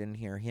guys didn't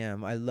hear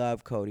him. I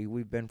love Cody.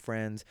 We've been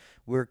friends.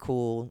 We're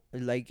cool.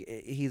 Like,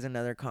 he's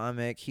another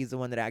comic. He's the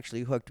one that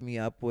actually hooked me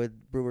up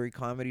with Brewery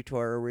Comedy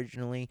Tour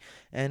originally.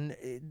 And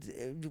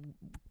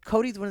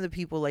Cody's one of the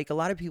people, like, a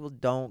lot of people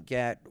don't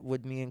get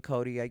with me and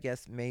Cody. I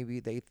guess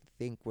maybe they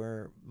think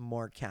we're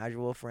more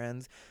casual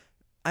friends.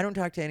 I don't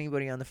talk to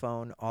anybody on the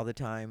phone all the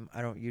time.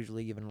 I don't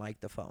usually even like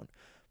the phone.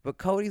 But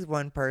Cody's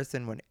one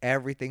person when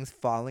everything's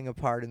falling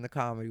apart in the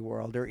comedy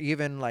world, or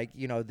even like,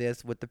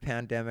 this with the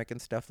pandemic and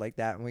stuff like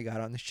that, and we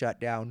got on the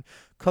shutdown.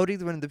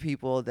 Cody's one of the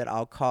people that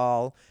I'll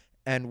call,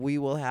 and we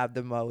will have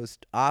the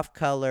most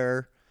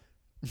off-color,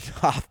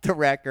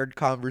 off-the-record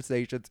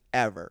conversations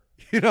ever.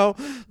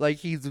 Like,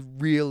 he's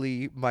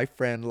really my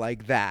friend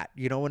like that.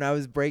 When I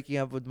was breaking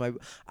up with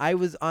I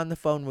was on the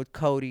phone with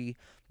Cody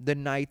the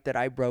night that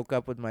I broke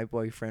up with my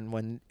boyfriend,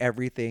 when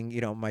everything,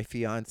 my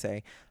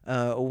fiance,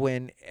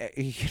 when,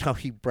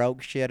 he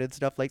broke shit and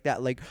stuff like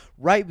that. Like,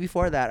 right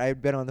before that, I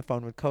had been on the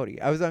phone with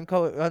Cody. I was on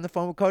the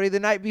phone with Cody the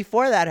night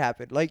before that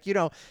happened. Like,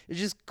 it's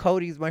just,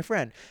 Cody's my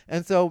friend.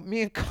 And so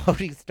me and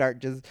Cody start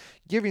just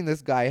giving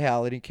this guy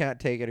hell, and he can't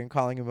take it, and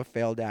calling him a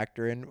failed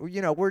actor. And,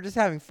 we're just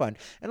having fun.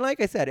 And like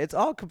I said, it's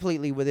all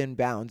completely within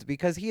bounds,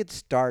 because he had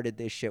started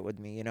this shit with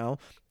me,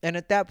 And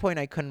at that point,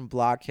 I couldn't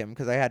block him,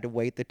 because I had to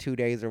wait the 2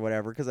 days or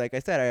whatever. Because like I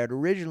said, I had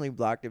originally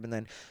blocked him, and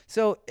then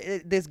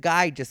this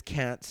guy just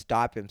can't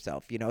stop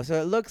himself,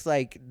 So it looks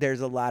like there's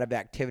a lot of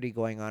activity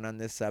going on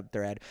this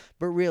subthread,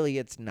 but really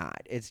it's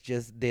not. It's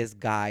just this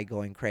guy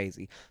going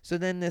crazy. So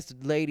then this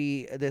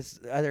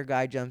other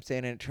guy jumps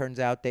in, and it turns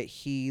out that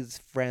he's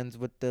friends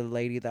with the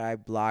lady that I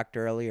blocked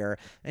earlier,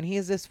 and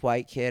he's this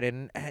white kid,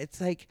 and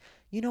it's like,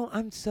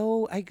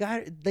 I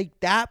got, like,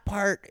 that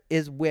part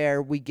is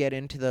where we get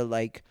into the,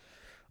 like,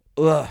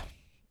 ugh.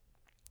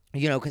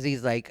 Because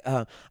he's like,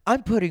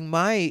 I'm putting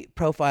my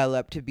profile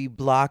up to be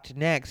blocked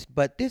next,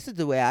 but this is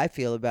the way I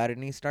feel about it.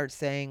 And he starts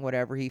saying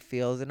whatever he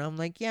feels. And I'm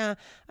like, yeah,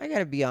 I got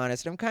to be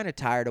honest. I'm kind of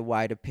tired of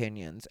wide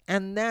opinions.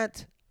 And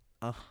that's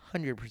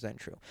 100%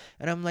 true.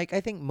 And I'm like, I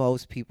think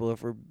most people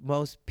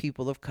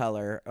of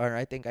color, or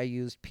I think I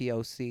used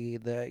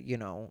POC,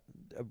 the,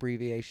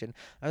 abbreviation.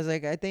 I was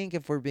like, I think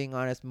if we're being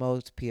honest,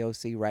 most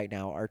POC right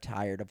now are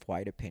tired of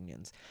white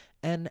opinions.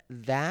 And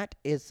that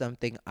is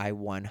something I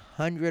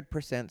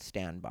 100%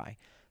 stand by.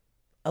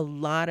 a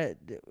lot of,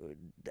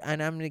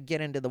 and I'm going to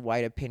get into the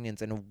white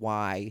opinions and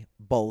why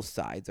both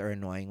sides are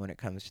annoying when it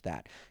comes to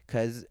that.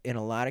 Because in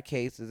a lot of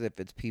cases, if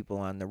it's people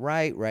on the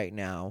right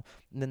now,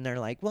 then they're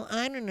like, well,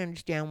 I don't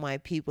understand why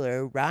people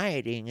are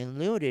rioting and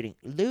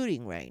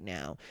looting right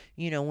now.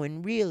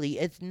 When really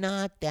it's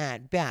not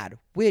that bad.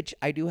 Which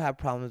I do have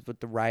problems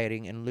with the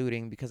rioting and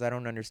looting because I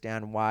don't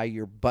understand why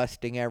you're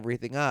busting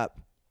everything up.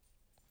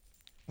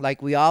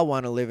 Like we all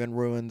want to live in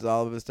ruins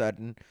all of a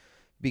sudden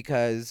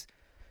because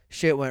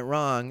shit went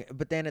wrong.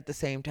 But then at the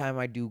same time,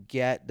 I do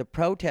get the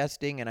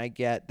protesting and I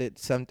get that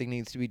something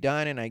needs to be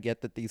done and I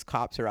get that these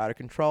cops are out of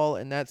control.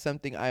 And that's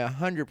something I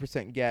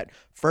 100% get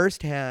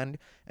firsthand.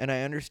 And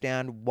I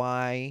understand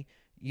why,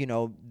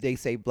 they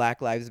say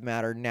Black Lives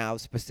Matter now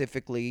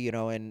specifically,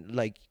 and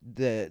like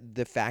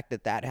the fact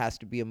that has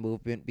to be a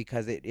movement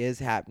because it is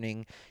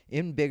happening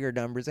in bigger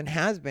numbers and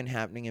has been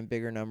happening in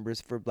bigger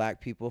numbers for Black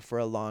people for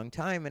a long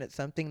time. And it's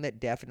something that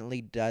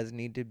definitely does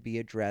need to be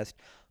addressed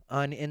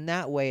on, in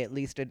that way, at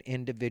least an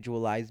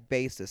individualized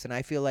basis. And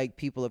I feel like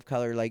people of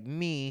color like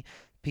me,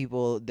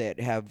 people that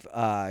have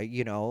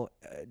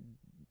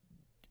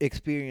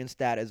experienced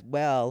that as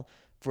well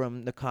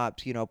from the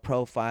cops,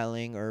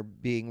 profiling or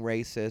being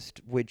racist,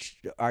 which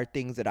are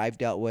things that I've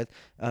dealt with.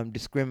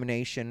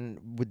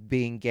 Discrimination with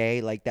being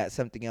gay, like that's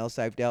something else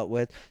I've dealt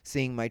with.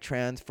 Seeing my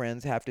trans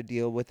friends have to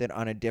deal with it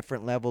on a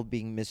different level,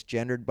 being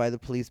misgendered by the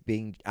police,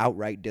 being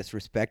outright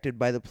disrespected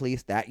by the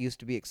police. That used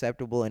to be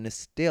acceptable and it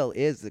still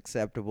is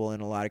acceptable in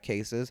a lot of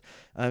cases.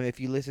 If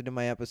you listen to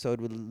my episode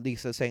with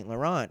Lisa St.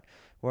 Laurent,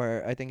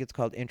 where I think it's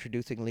called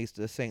Introducing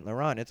Lisa St.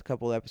 Laurent. It's a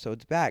couple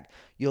episodes back.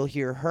 You'll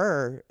hear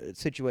her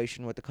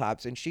situation with the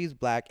cops, and she's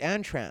Black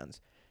and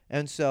trans.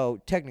 And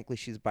so technically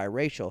she's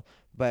biracial,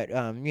 but,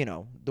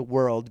 the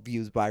world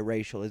views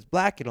biracial as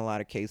Black in a lot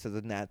of cases,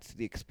 and that's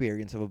the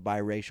experience of a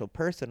biracial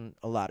person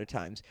a lot of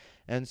times.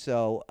 And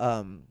so,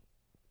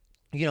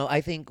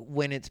 I think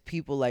when it's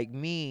people like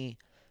me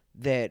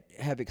that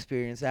have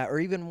experienced that,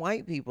 or even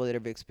white people that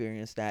have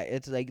experienced that,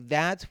 it's like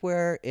that's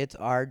where it's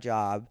our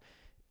job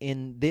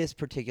in this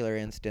particular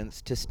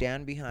instance to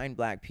stand behind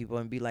Black people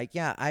and be like,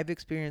 yeah, I've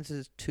experienced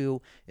this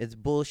too. It's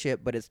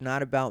bullshit, but it's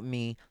not about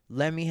me.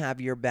 Let me have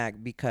your back,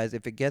 because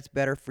if it gets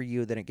better for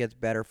you, then it gets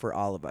better for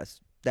all of us.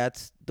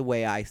 That's the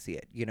way I see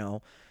it,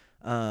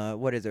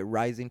 what is it?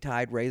 Rising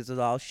tide raises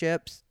all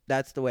ships.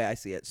 That's the way I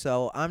see it.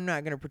 So I'm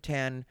not going to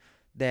pretend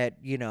that,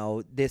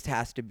 this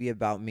has to be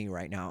about me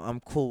right now.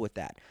 I'm cool with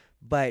that.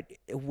 But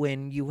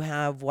when you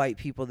have white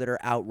people that are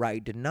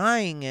outright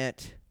denying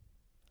it,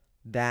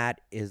 that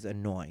is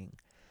annoying.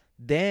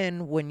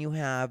 Then when you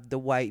have the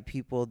white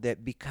people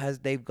that, because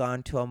they've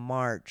gone to a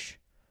march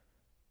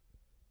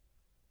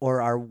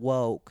or are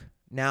woke,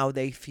 now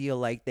they feel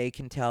like they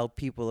can tell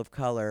people of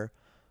color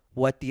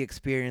what the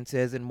experience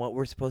is and what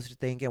we're supposed to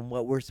think and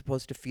what we're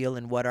supposed to feel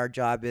and what our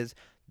job is.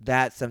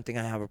 That's something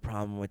I have a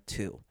problem with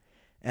too.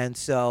 And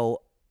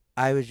so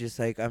I was just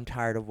like, I'm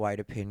tired of white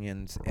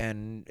opinions,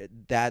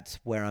 and that's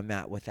where I'm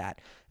at with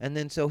that. And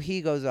then so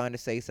he goes on to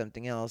say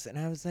something else, and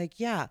I was like,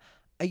 yeah,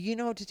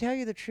 to tell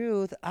you the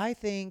truth, I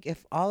think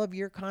if all of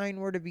your kind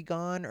were to be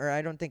gone, or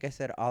I don't think I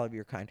said all of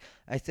your kind.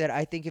 I said,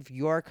 I think if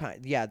your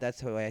kind, yeah,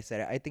 that's the way I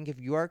said it. I think if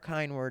your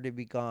kind were to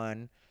be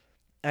gone,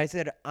 I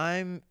said,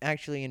 I'm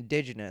actually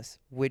indigenous,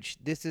 which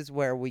this is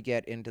where we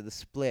get into the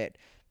split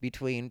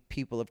between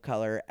people of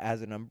color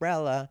as an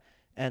umbrella.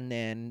 And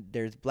then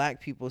there's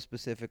Black people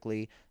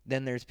specifically.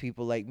 Then there's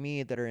people like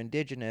me that are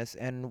indigenous.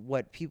 And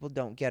what people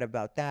don't get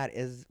about that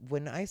is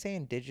when I say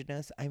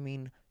indigenous, I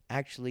mean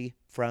actually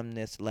from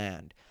this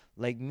land.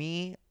 Like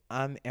me,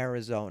 I'm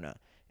Arizona.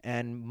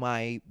 And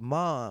my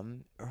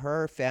mom,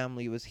 her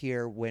family was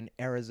here when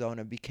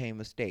Arizona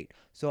became a state.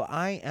 So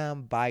I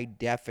am by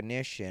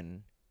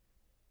definition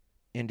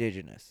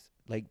indigenous.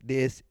 Like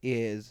this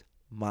is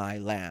my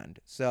land.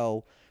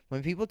 So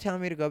when people tell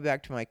me to go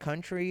back to my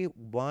country,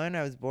 one,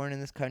 I was born in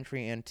this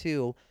country, and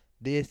two,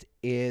 this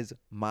is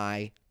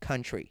my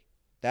country.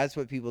 That's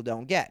what people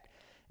don't get.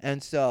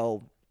 And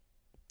so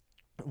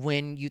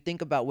when you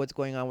think about what's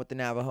going on with the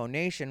Navajo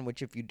Nation,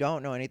 which if you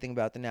don't know anything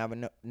about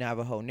the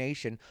Navajo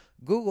Nation,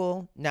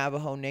 Google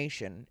Navajo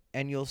Nation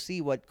and you'll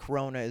see what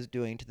Corona is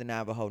doing to the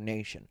Navajo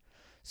Nation.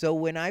 So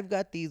when I've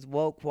got these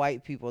woke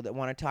white people that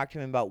want to talk to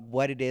me about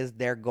what it is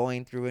they're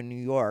going through in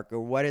New York or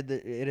what it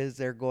is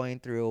they're going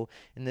through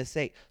in the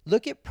state,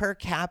 look at per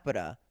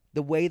capita,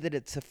 the way that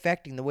it's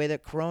affecting, the way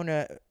that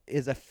Corona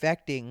is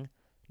affecting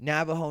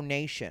Navajo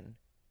Nation.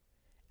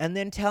 And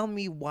then tell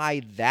me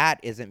why that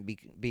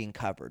isn't being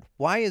covered.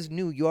 Why is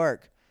New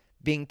York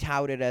being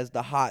touted as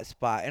the hot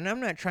spot? And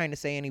I'm not trying to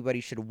say anybody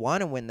should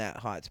want to win that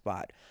hot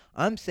spot.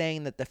 I'm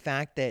saying that the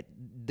fact that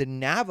the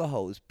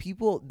Navajos,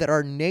 people that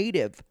are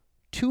native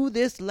to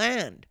this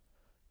land,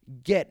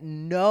 get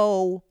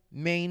no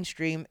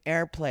mainstream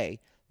airplay.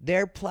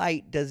 Their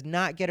plight does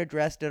not get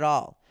addressed at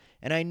all.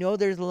 And I know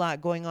there's a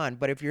lot going on,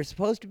 but if you're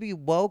supposed to be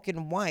woke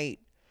and white,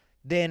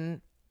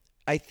 then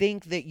I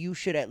think that you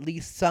should at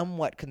least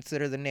somewhat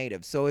consider the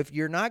natives. So if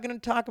you're not going to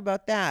talk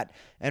about that,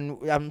 and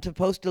I'm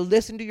supposed to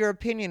listen to your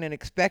opinion and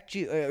expect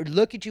you,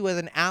 look at you as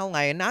an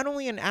ally, and not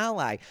only an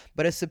ally,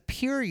 but a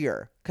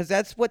superior, because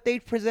that's what they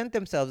present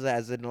themselves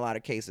as in a lot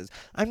of cases.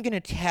 I'm going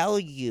to tell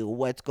you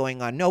what's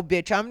going on. No,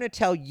 bitch, I'm going to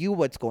tell you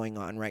what's going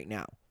on right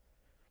now.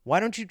 Why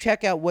don't you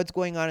check out what's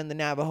going on in the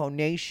Navajo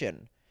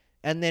Nation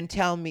and then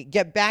tell me,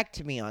 get back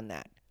to me on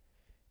that?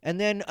 And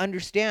then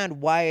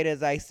understand why it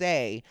is I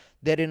say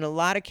that in a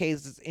lot of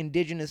cases,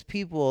 indigenous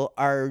people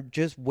are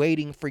just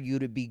waiting for you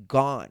to be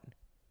gone.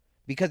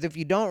 Because if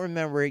you don't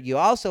remember it, you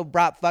also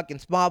brought fucking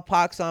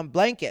smallpox on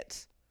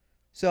blankets.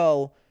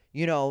 So,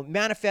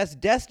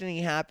 Manifest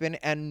Destiny happened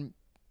and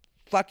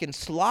fucking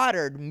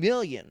slaughtered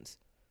millions.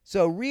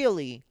 So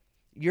really,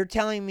 you're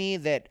telling me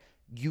that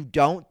you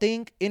don't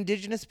think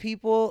indigenous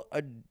people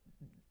don't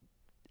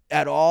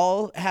at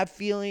all have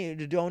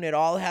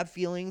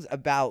feelings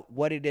about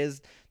what it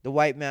is the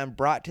white man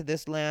brought to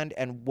this land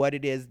and what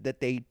it is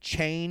that they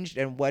changed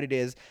and what it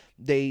is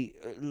they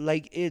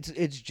like. It's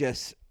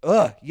just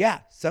yeah,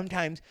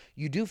 sometimes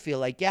you do feel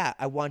like, yeah,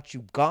 I want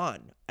you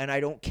gone and I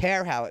don't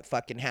care how it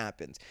fucking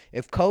happens.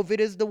 If COVID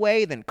is the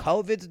way, then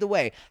COVID's the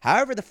way.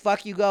 However the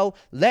fuck you go,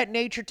 let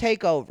nature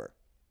take over.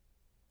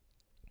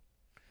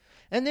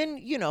 And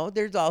then,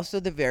 there's also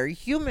the very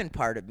human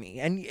part of me.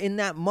 And in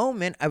that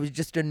moment, I was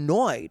just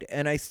annoyed.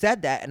 And I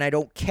said that, and I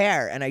don't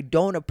care. And I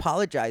don't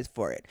apologize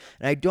for it.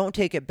 And I don't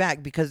take it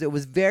back because it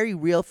was very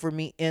real for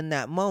me in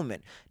that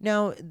moment.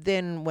 Now,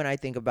 then when I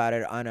think about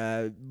it on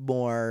a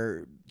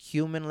more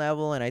human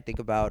level, and I think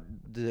about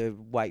the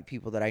white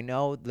people that I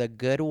know, the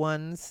good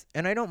ones,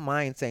 and I don't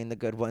mind saying the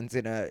good ones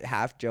in a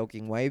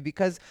half-joking way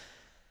because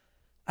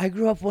I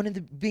grew up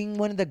being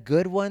one of the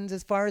good ones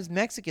as far as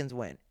Mexicans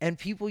went. And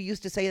people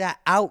used to say that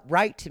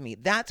outright to me.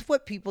 That's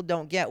what people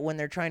don't get when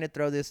they're trying to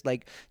throw this,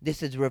 like,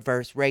 this is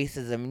reverse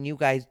racism and you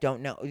guys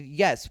don't know.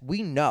 Yes,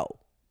 we know.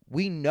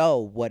 We know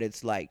what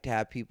it's like to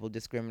have people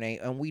discriminate,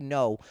 and we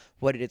know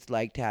what it's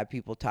like to have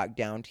people talk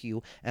down to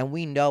you, and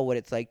we know what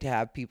it's like to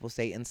have people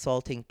say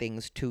insulting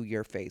things to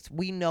your face.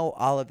 We know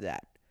all of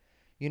that.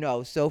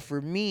 So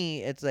for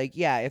me, it's like,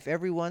 yeah, if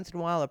every once in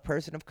a while a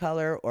person of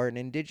color or an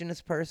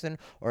indigenous person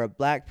or a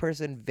black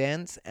person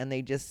vents and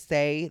they just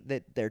say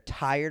that they're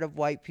tired of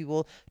white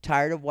people,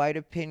 tired of white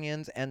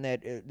opinions, and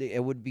that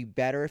it would be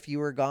better if you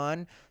were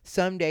gone,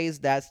 some days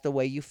that's the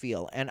way you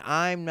feel. And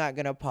I'm not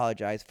going to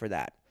apologize for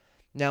that.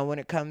 Now, when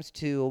it comes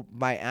to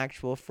my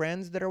actual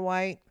friends that are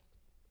white,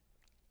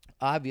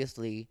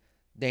 obviously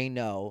they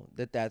know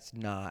that that's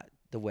not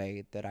the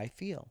way that I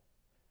feel.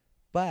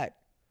 But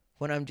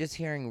when I'm just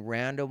hearing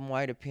random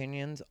white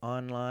opinions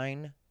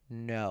online,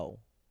 no,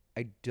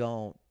 I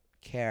don't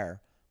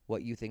care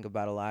what you think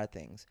about a lot of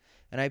things.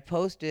 And I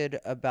posted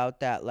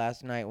about that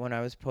last night when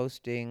I was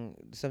posting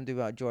something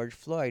about George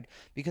Floyd,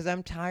 because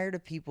I'm tired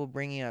of people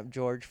bringing up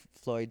George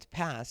Floyd's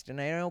past.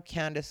 And I know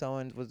Candace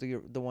Owens was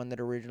the one that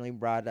originally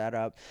brought that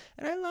up.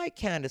 And I like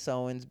Candace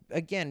Owens,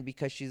 again,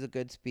 because she's a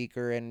good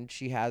speaker and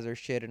she has her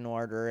shit in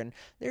order. And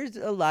there's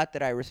a lot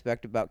that I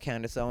respect about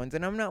Candace Owens.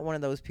 And I'm not one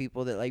of those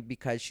people that, like,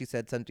 because she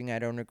said something I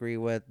don't agree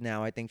with,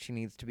 now I think she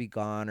needs to be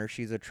gone or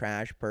she's a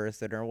trash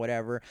person or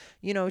whatever.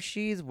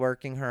 She's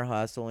working her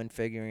hustle and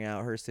figuring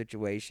out her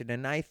situation.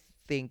 And I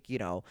think,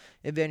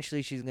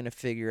 eventually she's going to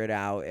figure it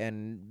out.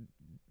 And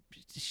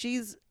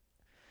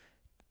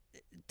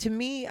to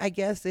me, I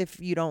guess if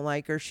you don't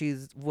like her,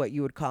 she's what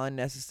you would call a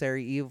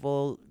necessary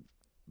evil.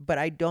 But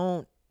I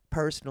don't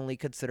personally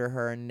consider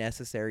her a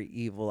necessary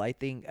evil. I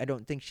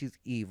don't think she's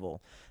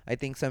evil. I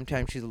think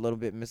sometimes she's a little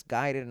bit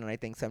misguided, and I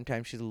think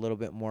sometimes she's a little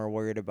bit more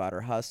worried about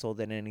her hustle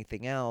than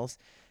anything else.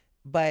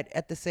 But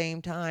at the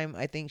same time,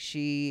 I think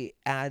she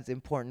adds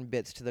important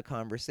bits to the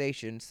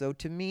conversation. So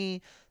to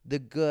me, the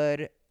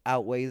good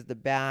outweighs the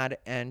bad,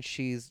 and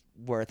she's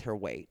worth her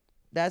weight.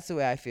 That's the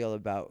way I feel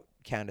about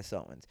Candace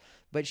Owens.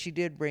 But she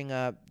did bring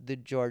up the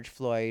George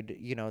Floyd,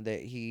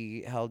 that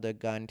he held a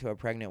gun to a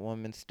pregnant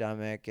woman's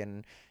stomach,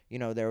 and,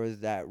 there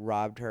was that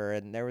robbed her,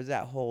 and there was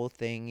that whole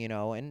thing,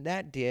 and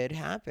that did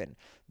happen.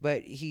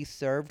 But he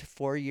served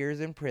 4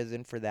 years in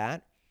prison for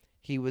that.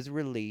 He was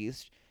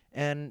released.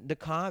 And the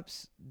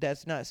cops,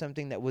 that's not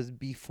something that was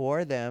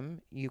before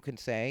them, you can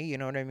say. You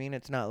know what I mean?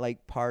 It's not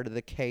like part of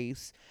the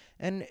case.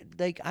 And,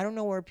 like, I don't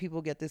know where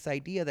people get this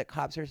idea that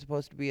cops are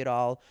supposed to be at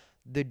all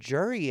the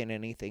jury in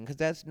anything, because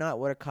that's not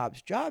what a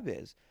cop's job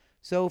is.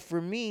 So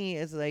for me,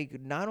 it's like,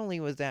 not only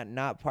was that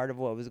not part of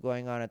what was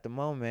going on at the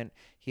moment,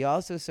 he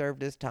also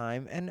served his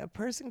time, and a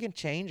person can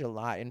change a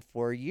lot in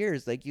 4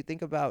 years. Like, you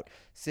think about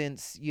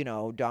since,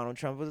 Donald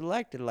Trump was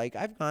elected, like,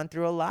 I've gone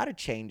through a lot of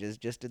changes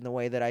just in the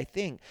way that I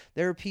think.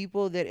 There are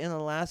people that in the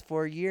last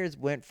 4 years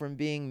went from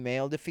being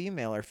male to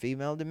female or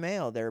female to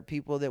male. There are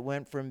people that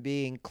went from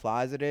being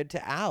closeted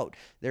to out.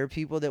 There are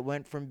people that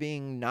went from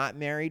being not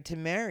married to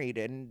married.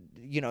 And,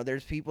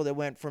 there's people that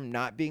went from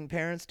not being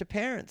parents to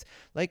parents.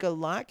 Like, a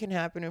lot can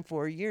happen in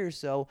 4 years.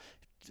 So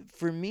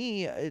for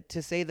me,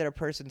 to say that a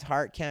person's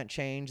heart can't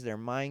change, their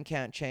mind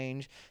can't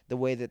change, the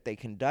way that they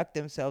conduct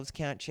themselves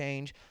can't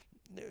change,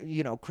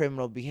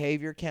 criminal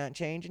behavior can't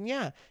change. And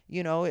yeah,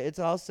 it's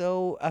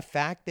also a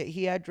fact that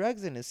he had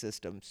drugs in his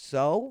system.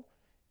 So,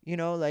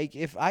 like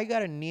if I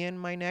got a knee in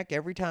my neck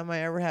every time I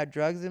ever had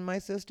drugs in my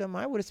system,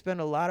 I would have spent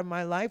a lot of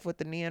my life with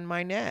the knee in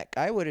my neck.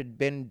 I would have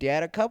been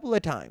dead a couple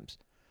of times.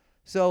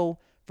 So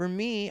for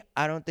me,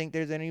 I don't think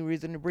there's any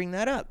reason to bring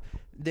that up.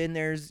 Then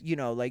there's,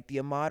 like the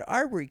Ahmaud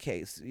Arbery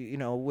case,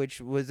 which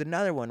was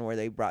another one where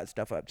they brought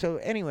stuff up. So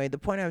anyway, the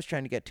point I was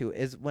trying to get to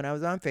is when I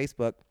was on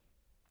Facebook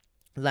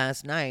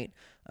last night,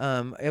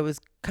 it was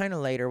kind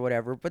of late or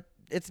whatever, but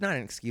it's not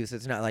an excuse.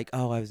 It's not like,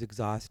 oh, I was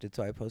exhausted,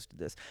 so I posted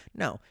this.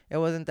 No, it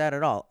wasn't that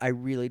at all. I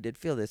really did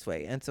feel this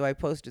way. And so I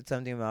posted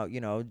something about,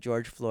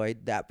 George Floyd,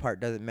 that part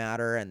doesn't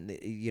matter, and,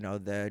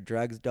 the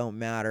drugs don't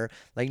matter.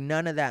 Like,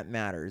 none of that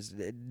matters.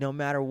 No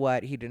matter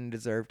what, he didn't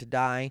deserve to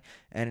die.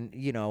 And,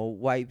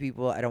 white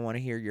people, I don't want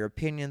to hear your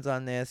opinions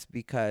on this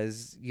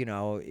because,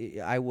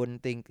 I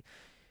wouldn't think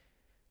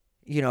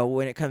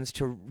when it comes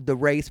to the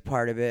race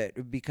part of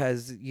it,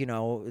 because,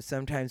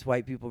 sometimes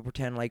white people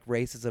pretend like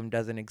racism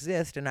doesn't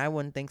exist, and I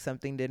wouldn't think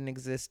something didn't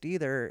exist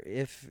either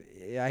if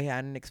I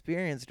hadn't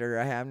experienced it or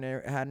I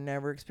hadn't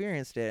ever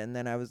experienced it. And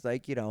then I was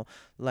like, I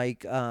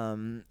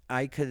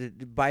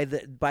could, by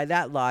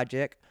that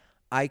logic,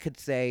 I could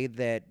say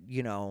that,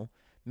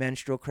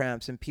 menstrual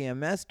cramps and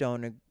PMS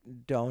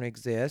don't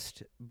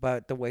exist,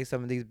 but the way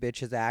some of these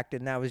bitches act,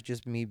 and that was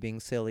just me being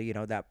silly,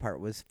 that part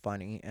was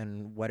funny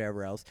and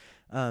whatever else,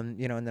 and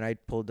then I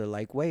pulled the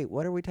like, wait,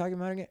 what are we talking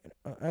about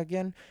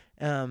again?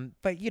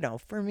 But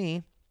for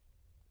me,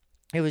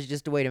 it was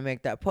just a way to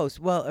make that post.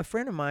 Well, a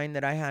friend of mine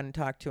that I hadn't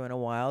talked to in a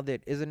while,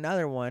 that is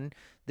another one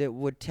that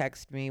would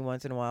text me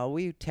once in a while.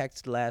 We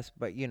text less,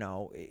 but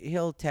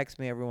he'll text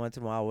me every once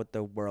in a while with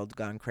the world's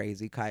gone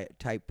crazy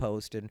type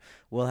post, and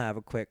we'll have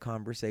a quick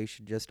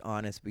conversation, just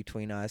honest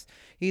between us.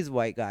 He's a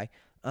white guy,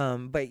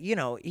 but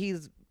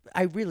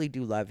I really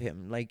do love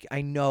him. Like,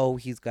 I know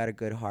he's got a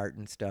good heart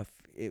and stuff.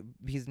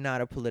 He's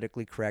not a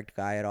politically correct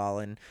guy at all,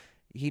 and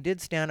he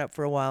did stand up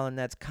for a while, and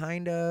that's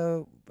kind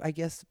of, I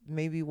guess,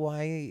 maybe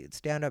why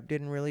stand up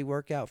didn't really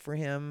work out for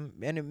him.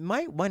 And it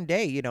might one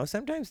day,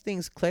 sometimes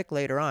things click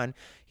later on.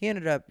 He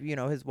ended up,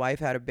 his wife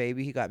had a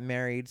baby, he got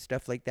married,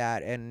 stuff like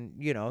that, and,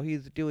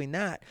 he's doing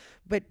that.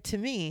 But to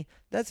me,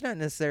 that's not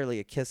necessarily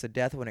a kiss of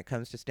death when it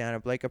comes to stand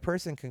up. Like, a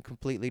person can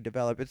completely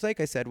develop. It's like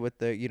I said with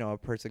the, a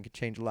person could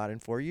change a lot in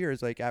 4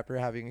 years, like after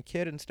having a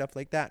kid and stuff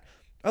like that.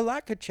 A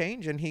lot could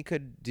change, and he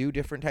could do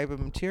different type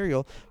of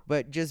material.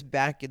 But just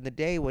back in the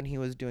day when he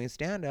was doing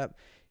stand-up,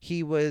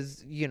 he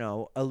was,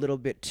 a little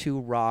bit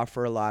too raw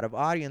for a lot of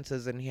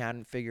audiences, and he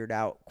hadn't figured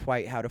out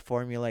quite how to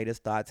formulate his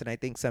thoughts. And I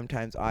think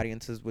sometimes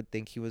audiences would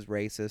think he was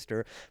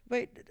racist,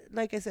 but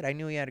like I said, I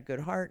knew he had a good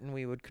heart, and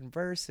we would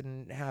converse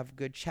and have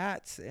good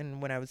chats.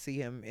 And when I would see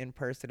him in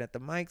person at the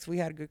mics, we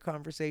had good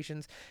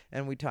conversations,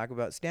 and we talk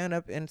about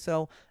stand-up. And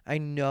so I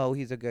know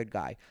he's a good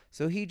guy.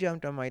 So he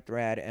jumped on my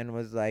thread and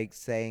was like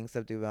saying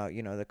something about,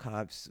 the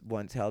cops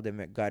once held him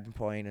at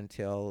gunpoint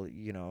until,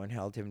 and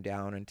held him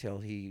down until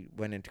he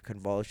went into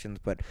convulsions.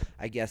 But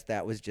I guess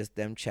that was just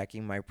them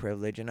checking my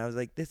privilege. And I was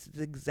like, this is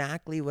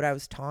exactly what I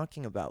was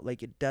talking about.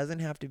 Like, it doesn't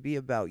have to be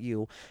about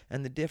you.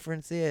 And the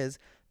difference is,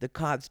 the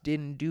cops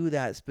didn't do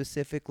that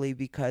specifically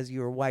because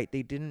you were white.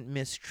 They didn't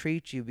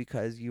mistreat you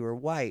because you were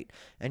white.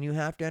 And you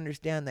have to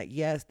understand that,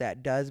 yes,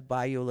 that does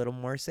buy you a little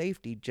more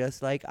safety.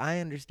 Just like I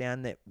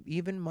understand that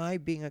even my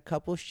being a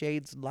couple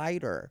shades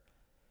lighter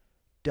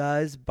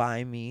does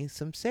buy me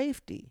some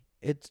safety.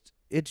 It's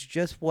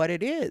just what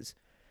it is.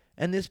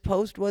 And this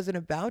post wasn't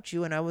about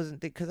you, and I wasn't,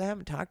 because I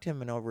haven't talked to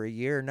him in over a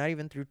year, not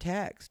even through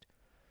text.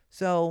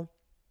 So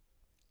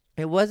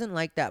it wasn't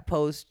like that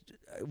post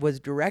was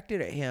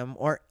directed at him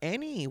or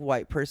any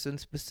white person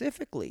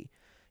specifically.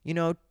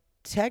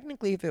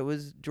 Technically, if it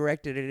was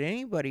directed at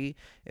anybody,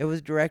 it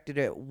was directed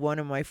at one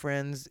of my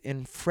friends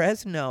in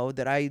Fresno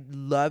that I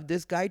love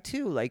this guy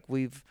too. Like,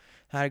 we've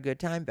had a good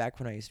time. Back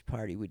when I used to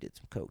party, we did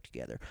some coke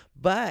together.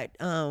 But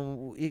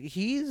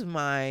he's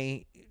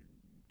my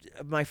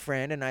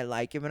friend, and I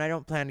like him, and I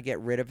don't plan to get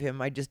rid of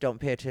him. I just don't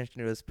pay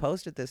attention to his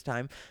post at this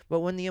time. But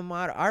when the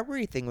Ahmaud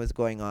Arbery thing was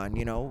going on,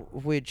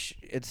 which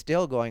it's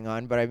still going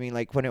on, but I mean,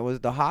 like, when it was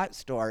the hot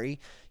story,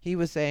 he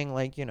was saying,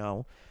 like,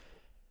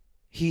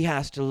 he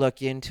has to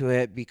look into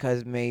it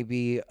because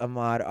maybe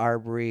Ahmaud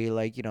Arbery,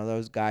 like,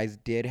 those guys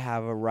did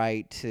have a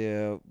right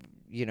to,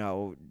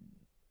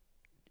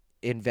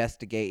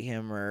 investigate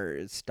him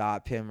or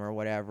stop him or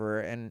whatever.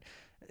 And,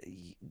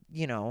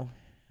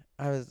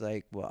 I was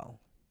like, well,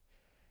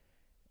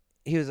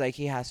 he was like,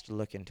 he has to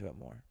look into it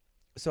more.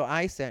 So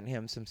I sent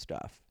him some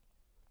stuff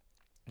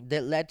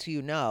that lets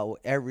you know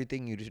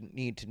everything you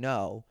need to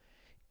know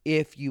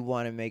if you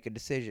want to make a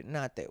decision.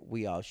 Not that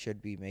we all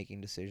should be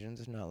making decisions.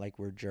 It's not like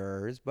we're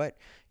jurors. But,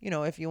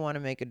 if you want to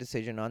make a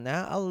decision on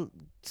that, I'll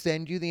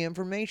send you the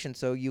information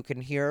so you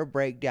can hear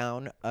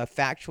a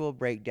factual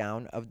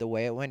breakdown of the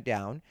way it went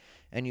down.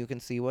 And you can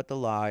see what the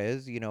law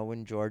is,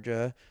 when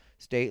Georgia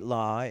state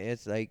law,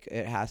 it's like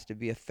it has to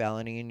be a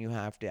felony and you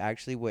have to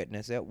actually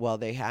witness it. Well,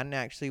 they hadn't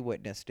actually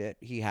witnessed it.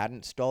 He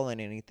hadn't stolen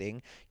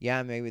anything.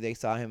 Yeah, maybe they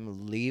saw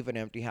him leave an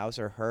empty house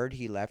or heard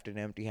he left an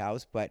empty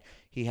house, but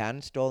he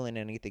hadn't stolen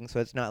anything.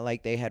 So it's not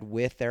like they had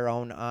with their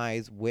own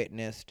eyes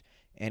witnessed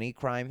any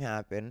crime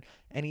happen.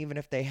 And even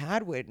if they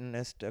had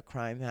witnessed a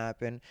crime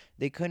happen,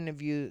 they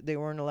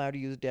weren't allowed to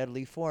use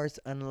deadly force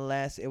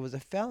unless it was a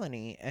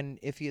felony. And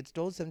if he had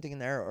stole something in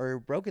there or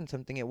broken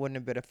something, it wouldn't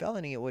have been a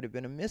felony, it would have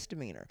been a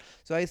misdemeanor.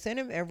 So I sent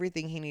him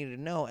everything he needed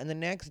to know, and the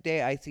next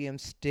day I see him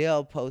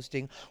still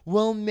posting,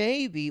 well,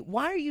 maybe.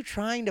 Why are you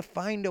trying to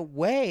find a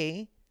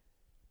way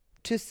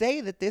to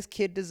say that this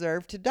kid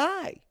deserved to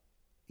die?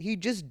 He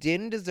just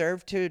didn't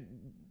deserve to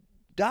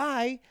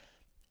die.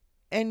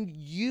 And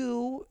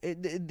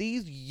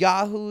these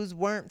yahoos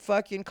weren't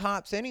fucking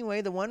cops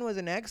anyway. The one was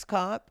an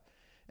ex-cop.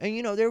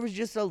 And, there was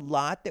just a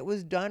lot that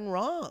was done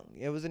wrong.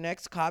 It was an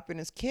ex-cop and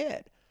his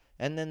kid.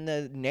 And then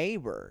the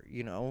neighbor,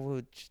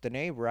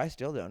 I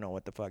still don't know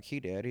what the fuck he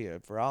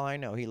did. For all I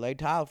know, he laid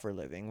tile for a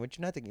living, which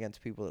nothing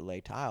against people that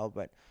lay tile,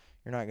 but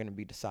you're not going to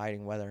be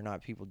deciding whether or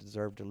not people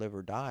deserve to live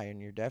or die,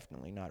 and you're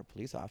definitely not a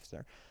police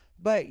officer.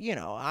 But,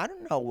 I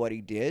don't know what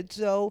he did,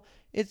 so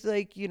it's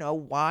like,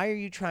 why are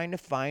you trying to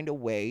find a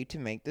way to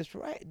make this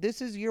right?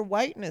 This is your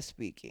whiteness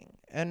speaking.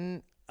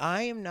 And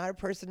I am not a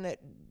person that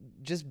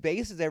just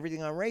bases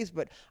everything on race,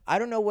 but I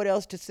don't know what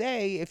else to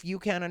say if you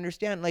can't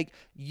understand. Like,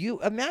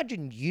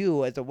 imagine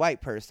you as a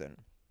white person.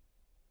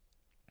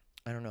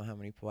 I don't know how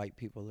many white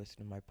people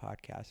listen to my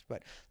podcast,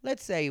 but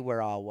let's say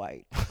we're all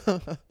white.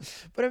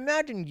 But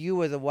imagine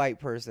you as a white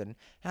person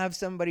have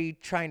somebody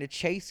trying to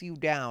chase you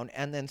down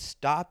and then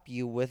stop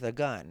you with a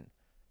gun.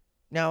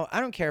 Now, I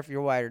don't care if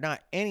you're white or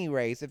not, any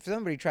race, if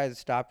somebody tries to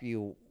stop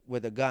you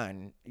with a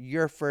gun,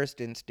 your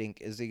first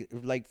instinct is,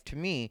 like, to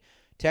me,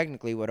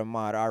 technically what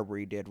Ahmaud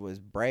Arbery did was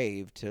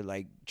brave, to,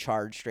 like,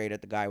 charge straight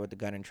at the guy with the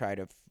gun and try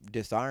to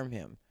disarm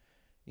him.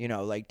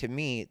 Like, to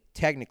me,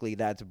 technically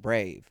that's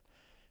brave.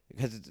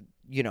 Because,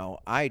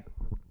 I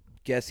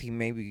guess he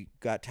maybe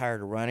got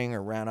tired of running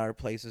or ran out of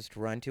places to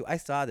run to. I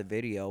saw the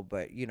video,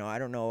 but, I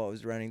don't know what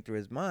was running through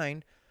his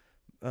mind.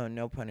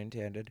 No pun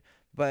intended.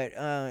 But,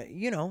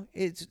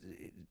 it's,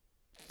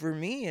 for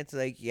me, it's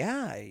like,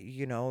 yeah,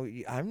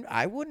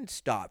 I wouldn't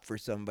stop for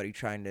somebody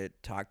trying to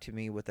talk to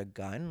me with a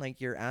gun. Like,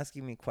 you're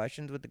asking me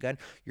questions with a gun.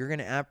 You're going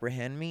to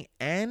apprehend me.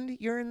 And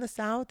you're in the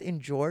South,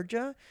 in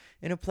Georgia,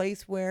 in a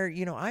place where,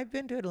 I've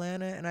been to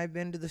Atlanta and I've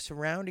been to the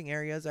surrounding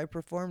areas. I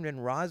performed in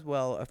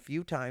Roswell a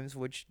few times,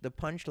 which the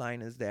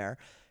Punchline is there.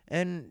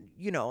 And,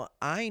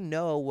 I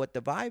know what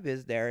the vibe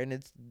is there. And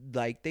it's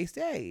like they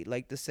say,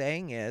 like the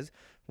saying is,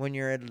 when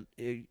you're in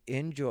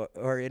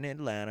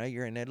Atlanta,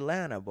 you're in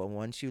Atlanta. But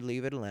once you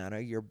leave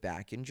Atlanta, you're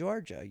back in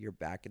Georgia. You're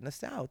back in the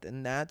South.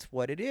 And that's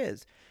what it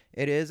is.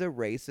 It is a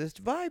racist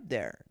vibe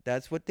there.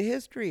 That's what the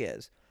history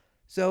is.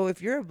 So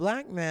if you're a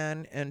black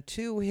man and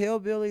two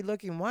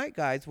hillbilly-looking white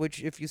guys,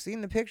 which if you've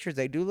seen the pictures,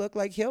 they do look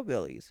like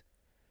hillbillies.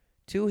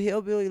 Two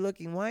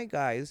hillbilly-looking white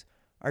guys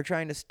are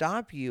trying to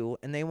stop you,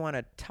 and they want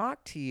to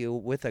talk to you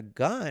with a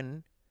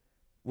gun,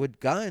 with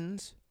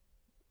guns.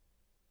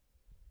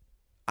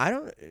 I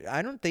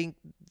don't think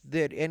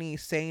that any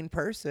sane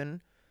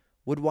person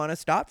would want to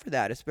stop for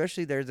that,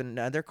 especially there's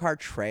another car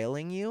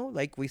trailing you.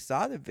 Like, we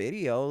saw the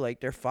video,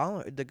 like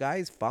the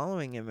guy's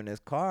following him in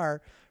his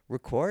car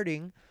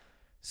recording.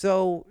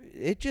 So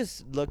it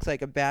just looks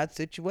like a bad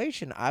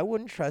situation. I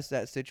wouldn't trust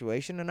that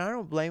situation, and I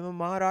don't blame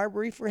Ahmaud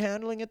Arbery for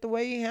handling it the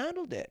way he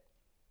handled it.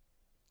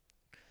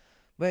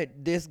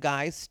 But this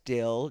guy's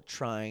still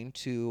trying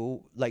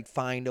to, like,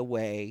 find a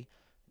way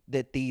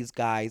that these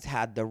guys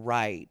had the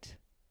right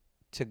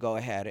to go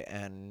ahead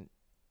and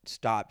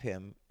stop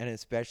him and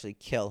especially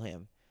kill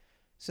him.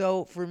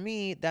 So for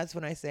me, that's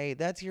when I say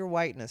that's your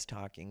whiteness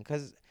talking,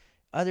 because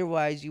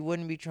otherwise you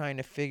wouldn't be trying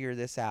to figure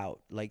this out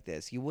like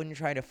this. You wouldn't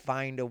try to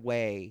find a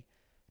way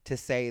to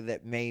say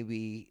that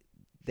maybe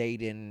they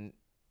didn't,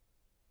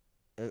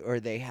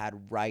 or they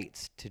had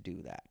rights to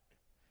do that.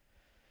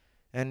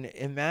 And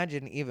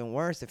imagine even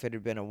worse if it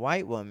had been a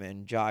white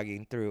woman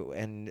jogging through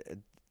and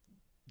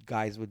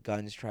guys with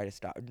guns try to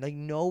stop. Like,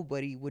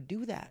 nobody would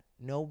do that.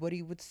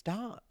 Nobody would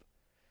stop.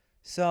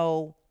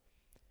 So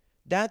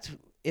that's,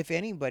 if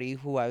anybody,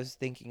 who I was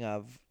thinking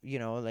of,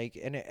 like,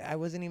 and I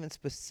wasn't even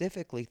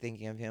specifically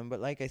thinking of him,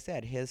 but like I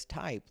said, his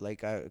type,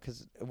 like,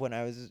 because when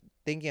I was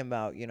thinking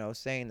about,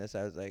 saying this,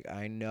 I was like,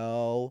 I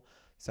know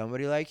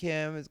somebody like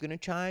him is going to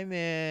chime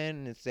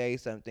in and say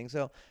something.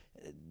 So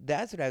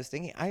that's what I was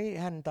thinking. I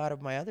hadn't thought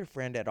of my other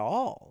friend at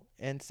all.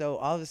 And so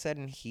all of a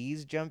sudden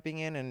he's jumping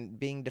in and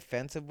being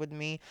defensive with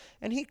me,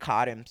 and he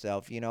caught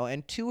himself,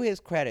 and to his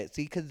credit,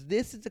 see, because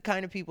this is the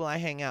kind of people I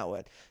hang out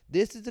with.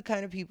 This is the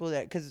kind of people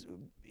that, because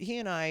he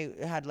and I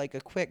had like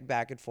a quick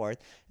back and forth,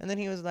 and then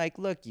he was like,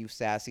 look, you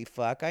sassy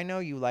fuck, I know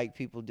you like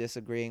people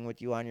disagreeing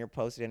with you on your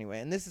post anyway.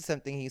 And this is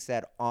something he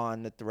said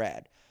on the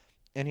thread.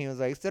 And he was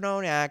like, so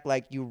don't act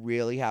like you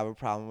really have a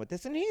problem with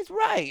this. And he's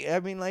right. I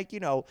mean, like,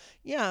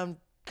 yeah, I'm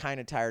kind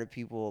of tired of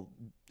people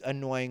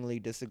annoyingly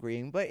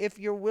disagreeing. But if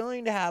you're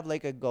willing to have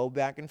like a go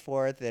back and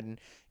forth and,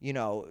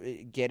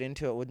 get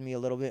into it with me a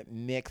little bit,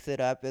 mix it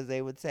up, as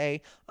they would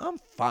say, I'm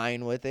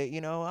fine with it.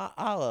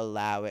 I'll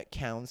allow it,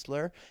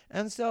 counselor.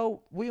 And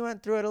so we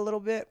went through it a little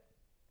bit.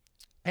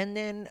 And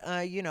then,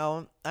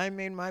 I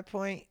made my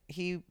point.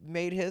 He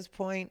made his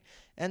point.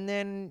 And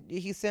then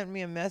he sent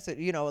me a message,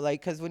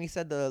 because when he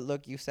said the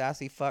 "look, you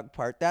sassy fuck"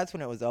 part, that's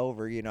when it was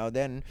over,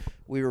 Then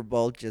we were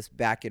both just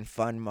back in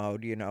fun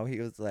mode, He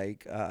was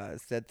like,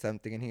 said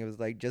something, and he was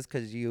like, just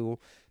because you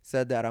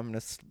said that,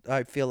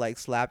 I feel like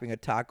slapping a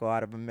taco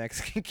out of a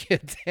Mexican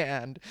kid's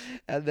hand.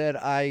 And then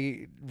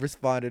I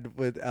responded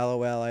with,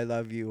 "LOL, I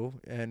love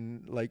you."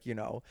 And,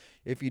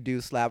 if you do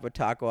slap a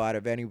taco out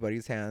of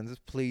anybody's hands,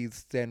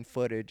 please send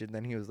footage. And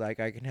then he was like,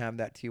 "I can have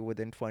that to you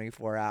within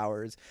 24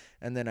 hours.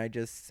 And then I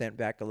just sent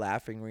back a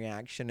laughing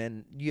reaction.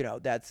 And,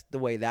 that's the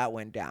way that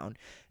went down.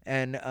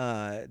 And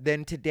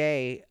then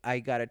today I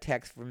got a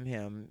text from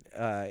him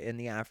in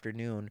the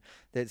afternoon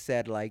that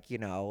said, like,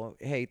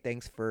 "Hey,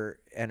 thanks for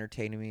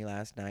entertaining me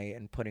last night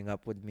and putting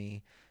up with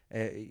me."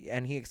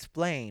 And he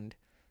explained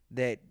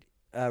that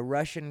a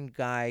Russian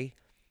guy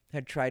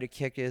had tried to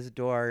kick his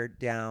door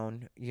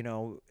down,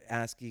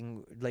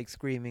 asking, like,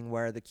 screaming,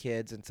 "Where are the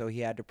kids?" And so he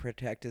had to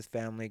protect his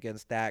family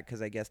against that,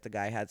 because I guess the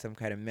guy had some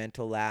kind of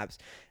mental lapse.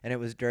 And it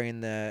was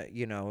during the,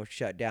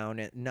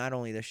 shutdown, not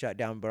only the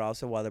shutdown, but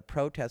also while the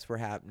protests were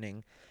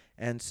happening.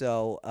 And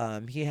so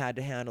he had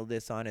to handle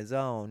this on his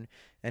own.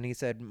 And he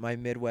said, my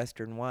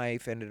Midwestern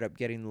wife ended up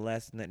getting the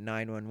lesson that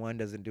 911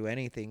 doesn't do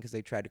anything, because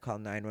they tried to call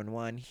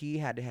 911. He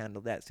had to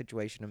handle that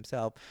situation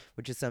himself,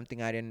 which is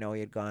something I didn't know he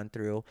had gone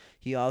through.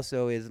 He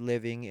also is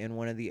living in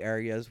one of the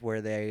areas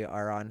where they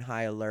are on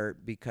high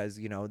alert, because,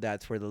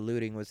 that's where the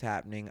looting was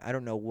happening. I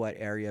don't know what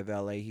area of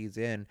LA he's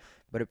in,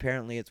 but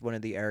apparently it's one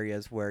of the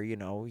areas where,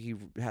 he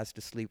has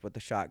to sleep with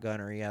a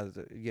shotgun, or he has,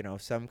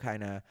 some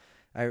kind of,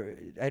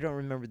 I don't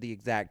remember the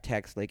exact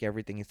text, like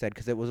everything he said,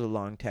 because it was a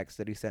long text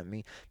that he sent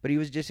me. But he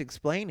was just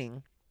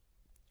explaining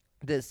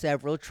that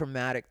several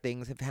traumatic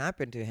things have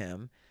happened to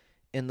him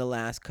in the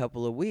last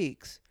couple of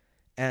weeks,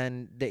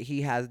 and that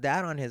he has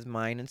that on his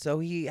mind. And so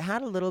he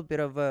had a little bit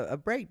of a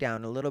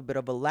breakdown, a little bit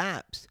of a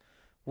lapse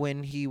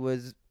when he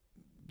was,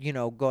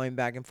 going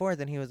back and forth.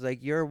 And he was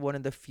like, "You're one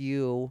of the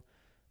few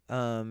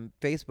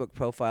Facebook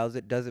profiles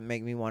that doesn't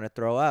make me want to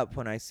throw up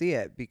when I see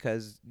it,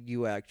 because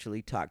you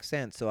actually talk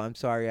sense. So I'm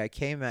sorry I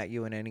came at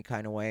you in any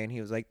kind of way." And he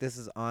was like, "This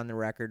is on the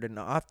record and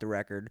off the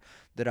record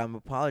that I'm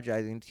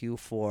apologizing to you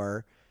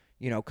for,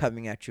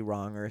 coming at you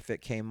wrong, or if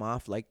it came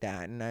off like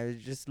that." And I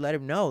just let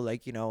him know,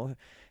 like,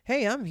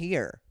 "Hey, I'm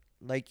here.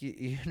 Like,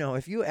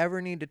 if you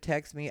ever need to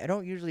text me," I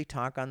don't usually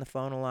talk on the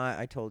phone a lot.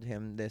 I told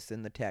him this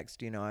in the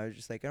text, I was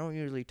just like, "I don't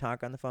usually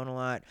talk on the phone a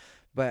lot,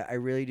 but I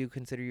really do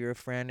consider you a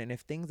friend. And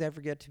if things ever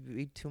get to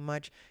be too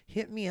much,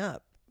 hit me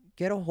up.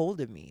 Get a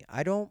hold of me.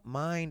 I don't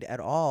mind at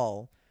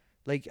all.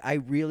 Like, I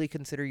really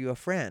consider you a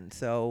friend.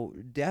 So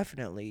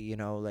definitely,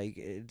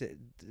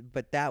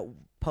 but that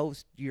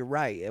post, you're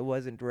right. It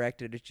wasn't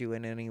directed at you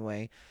in any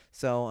way.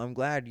 So I'm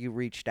glad you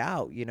reached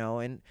out,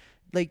 and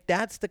like,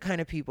 that's the kind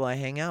of people I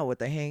hang out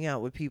with. I hang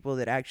out with people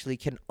that actually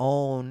can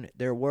own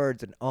their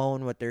words and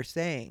own what they're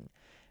saying.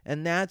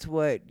 And that's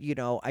what,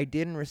 I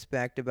didn't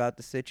respect about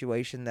the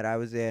situation that I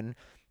was in.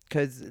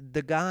 Because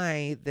the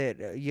guy that,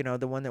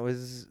 the one that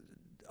was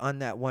on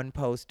that one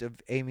post of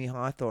Amy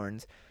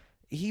Hawthorne's,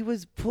 he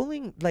was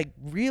pulling, like,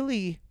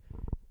 really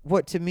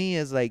what to me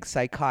is like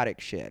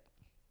psychotic shit.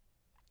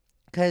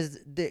 Because,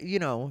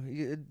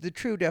 the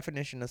true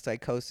definition of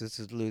psychosis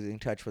is losing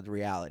touch with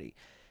reality.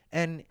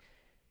 And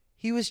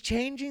he was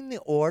changing the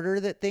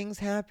order that things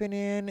happen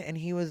in, and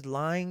he was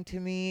lying to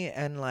me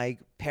and, like,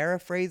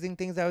 paraphrasing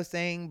things I was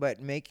saying, but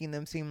making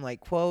them seem like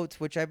quotes,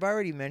 which I've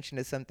already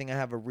mentioned is something I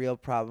have a real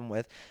problem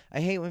with.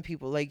 I hate when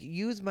people, like,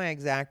 use my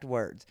exact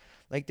words.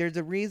 Like, there's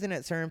a reason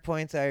at certain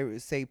points I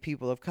say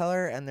people of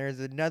color, and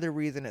there's another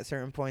reason at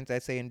certain points I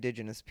say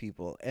indigenous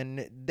people.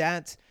 And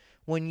that's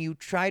when you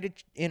try to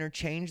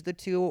interchange the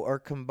two or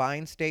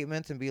combine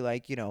statements and be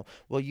like,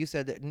 "Well, you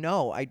said that."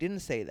 No, I didn't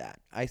say that.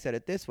 I said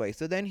it this way.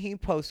 So then he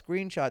posts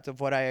screenshots of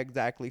what I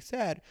exactly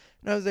said.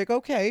 And I was like,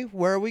 "Okay,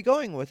 where are we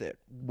going with it?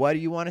 What do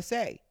you want to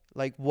say?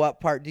 Like, what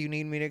part do you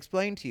need me to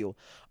explain to you?"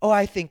 "Oh,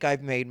 I think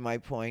I've made my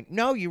point."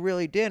 No, you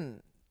really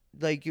didn't.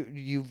 Like,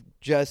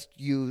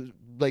 you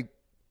like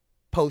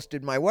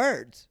posted my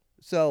words.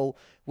 So,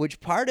 which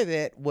part of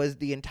it was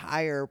the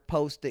entire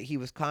post that he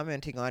was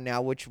commenting on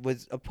now, which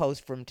was a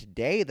post from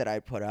today that I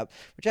put up,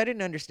 which I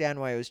didn't understand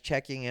why he was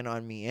checking in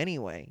on me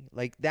anyway.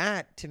 Like,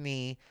 that to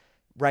me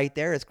right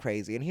there is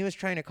crazy. And he was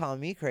trying to call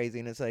me crazy,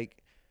 and it's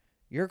like,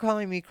 you're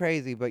calling me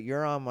crazy, but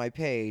you're on my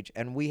page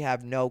and we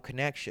have no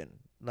connection.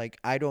 Like,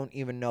 I don't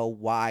even know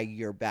why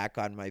you're back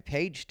on my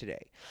page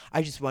today.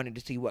 I just wanted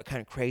to see what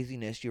kind of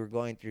craziness you were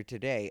going through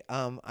today.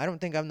 I don't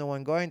think I'm the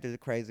one going through the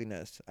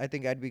craziness. I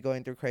think I'd be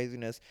going through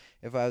craziness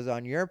if I was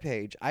on your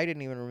page. I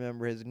didn't even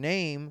remember his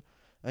name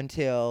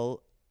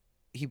until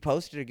he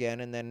posted again,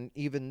 and then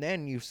even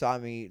then you saw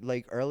me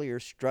like earlier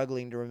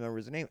struggling to remember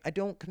his name. I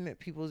don't commit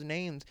people's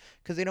names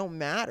because they don't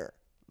matter.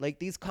 Like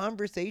these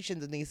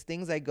conversations and these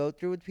things I go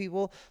through with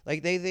people,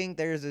 like they think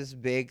there's this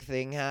big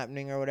thing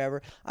happening or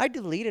whatever. I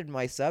deleted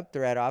my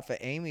subthread off of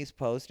Amy's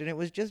post, and it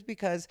was just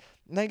because,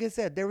 like I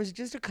said, there was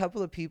just a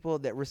couple of people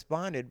that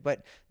responded,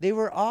 but they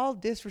were all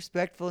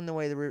disrespectful in the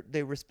way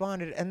they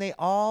responded, and they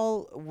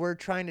all were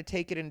trying to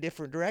take it in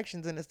different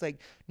directions. And it's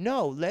like,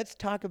 no, let's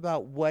talk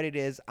about what it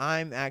is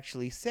I'm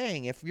actually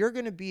saying. If you're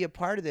going to be a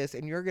part of this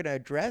and you're going to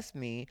address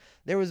me,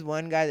 there was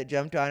one guy that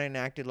jumped on and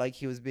acted like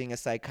he was being a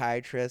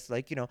psychiatrist,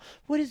 like,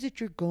 what is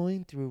it you're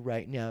going through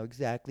right now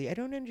exactly? I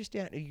don't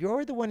understand.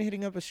 You're the one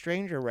hitting up a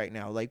stranger right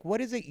now. Like, what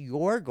is it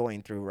you're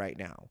going through right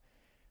now?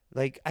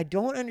 Like, I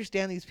don't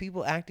understand these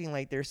people acting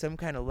like there's some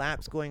kind of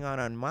lapse going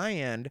on my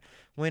end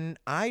when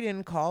I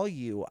didn't call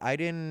you. I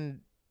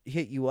didn't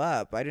hit you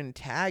up. I didn't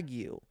tag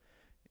you.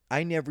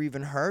 I never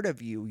even heard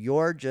of you.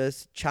 You're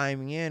just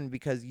chiming in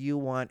because you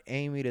want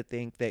Amy to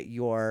think that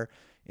you're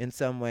in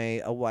some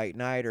way a white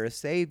knight or a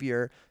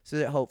savior so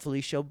that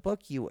hopefully she'll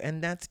book you.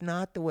 And that's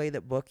not the way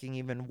that booking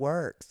even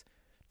works.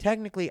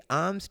 Technically,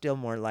 I'm still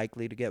more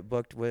likely to get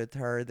booked with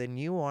her than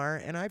you are,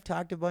 and I've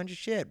talked a bunch of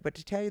shit. But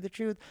to tell you the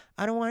truth,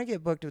 I don't want to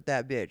get booked with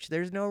that bitch.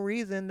 There's no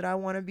reason that I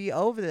want to be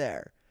over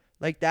there.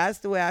 Like, that's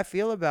the way I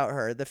feel about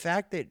her. The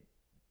fact that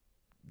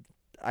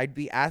I'd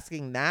be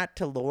asking that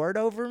to lord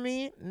over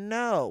me?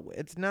 No,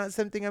 it's not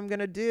something I'm going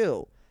to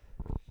do.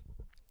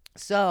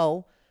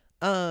 So,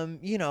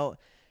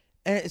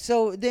 and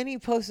so then he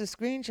posts a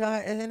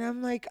screenshot, and then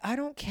I'm like, I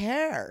don't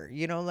care.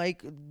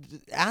 Like,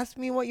 ask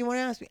me what you want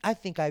to ask me. I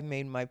think I've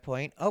made my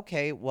point.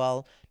 Okay,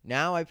 well,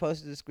 now I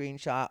posted a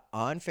screenshot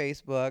on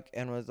Facebook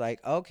and was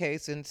like, okay,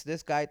 since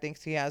this guy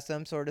thinks he has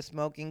some sort of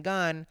smoking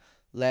gun,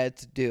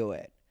 let's do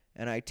it.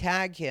 And I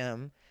tag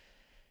him.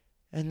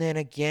 And then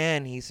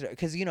again,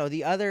 because,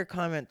 the other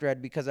comment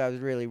thread, because I was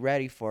really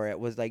ready for it,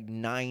 was like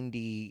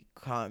 90,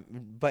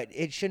 but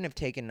it shouldn't have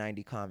taken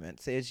 90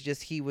 comments. It's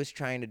just he was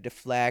trying to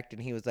deflect,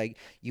 and he was like,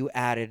 you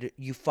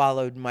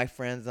followed my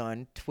friends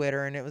on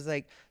Twitter. And it was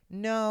like,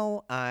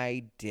 no,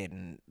 I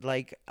didn't.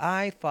 Like,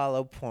 I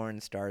follow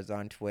porn stars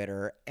on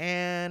Twitter,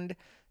 and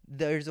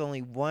there's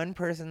only one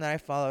person that I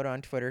followed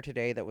on Twitter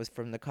today that was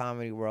from the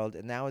comedy world,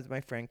 and that was my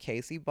friend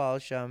Casey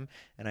Balsham,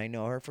 and I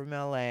know her from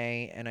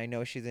LA, and I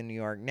know she's in New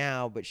York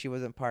now, but she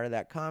wasn't part of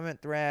that comment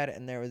thread,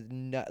 and there was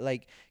no,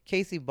 like,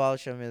 Casey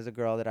Balsham is a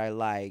girl that I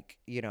like,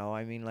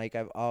 like,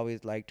 I've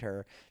always liked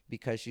her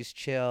because she's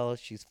chill,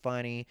 she's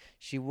funny.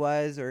 She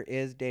was or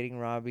is dating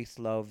Robbie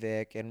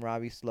Slovic, and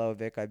Robbie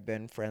Slovic I've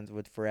been friends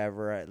with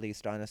forever, at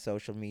least on a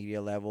social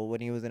media level.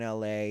 When he was in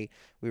LA,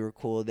 we were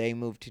cool. They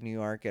moved to New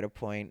York at a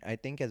point, I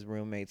think as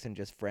roommates and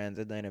just friends,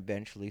 and then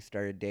eventually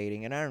started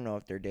dating. And I don't know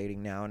if they're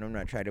dating now, and I'm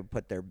not trying to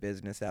put their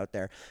business out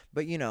there.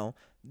 But,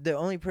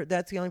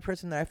 that's the only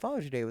person that I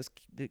followed today was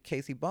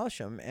Casey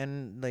Balsham.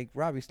 And, like,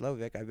 Robbie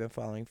Slovic I've been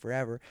following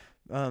forever.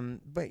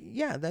 But,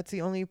 yeah, that's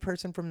the only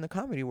person from the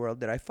comedy world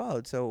that I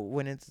followed. So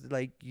when it's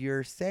like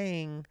you're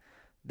saying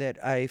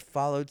that I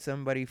followed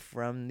somebody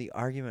from the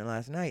argument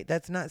last night,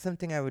 that's not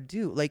something I would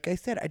do. Like I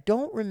said, I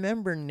don't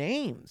remember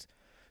names.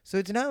 So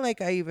it's not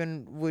like I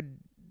even would,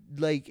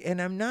 like,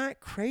 and I'm not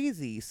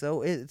crazy.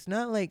 So it's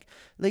not like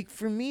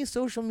for me,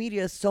 social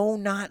media is so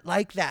not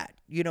like that.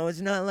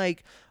 It's not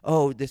like,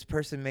 oh, this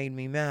person made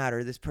me mad,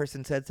 or this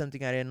person said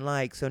something I didn't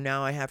like, so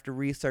now I have to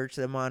research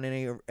them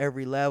on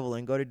every level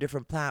and go to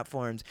different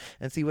platforms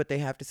and see what they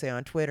have to say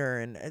on Twitter.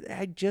 And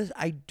I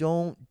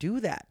don't do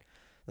that.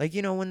 Like,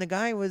 when the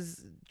guy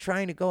was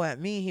trying to go at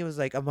me, he was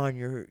like, I'm on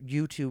your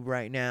YouTube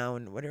right now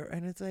and whatever.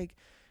 And it's like,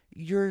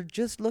 you're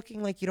just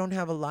looking like you don't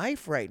have a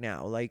life right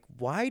now. Like,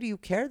 why do you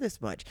care this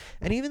much?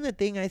 And even the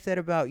thing I said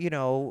about,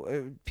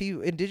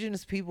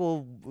 indigenous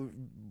people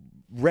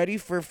ready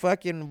for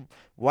fucking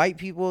white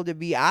people to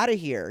be out of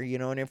here,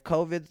 and if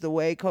COVID's the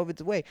way, COVID's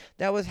the way.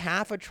 That was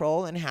half a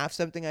troll and half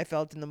something I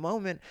felt in the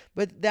moment,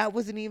 but that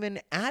wasn't even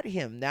at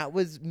him. That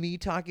was me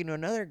talking to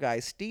another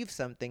guy, Steve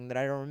something, that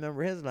I don't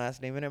remember his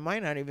last name, and it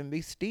might not even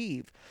be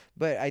Steve,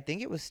 but I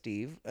think it was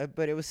Steve,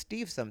 but it was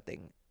Steve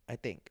something, I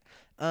think.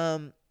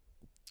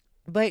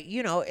 But,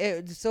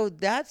 so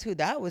that's who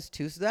that was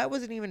to. So that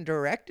wasn't even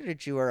directed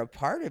at you or a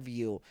part of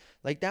you.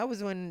 Like, that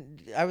was when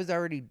I was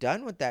already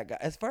done with that guy.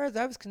 As far as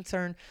I was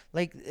concerned,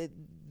 like,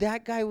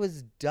 that guy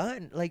was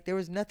done. Like, there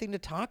was nothing to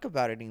talk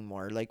about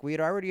anymore. Like, we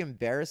had already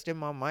embarrassed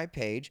him on my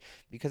page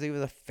because he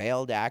was a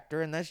failed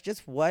actor, and that's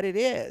just what it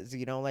is.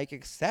 Like,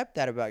 accept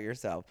that about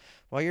yourself.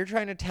 While you're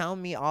trying to tell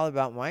me all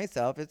about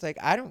myself, it's like,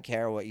 I don't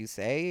care what you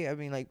say. I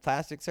mean, like,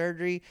 plastic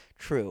surgery,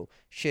 true.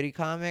 Shitty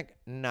comic,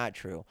 not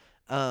true.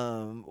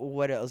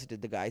 What else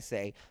did the guy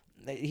say?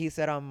 He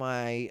said on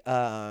my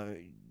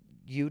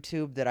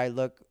YouTube that I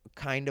look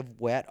kind of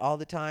wet all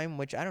the time,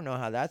 which I don't know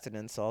how that's an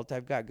insult.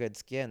 I've got good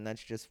skin.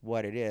 That's just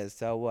what it is.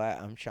 So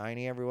I'm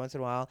shiny every once in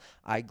a while.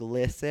 I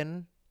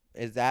glisten.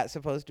 Is that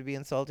supposed to be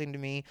insulting to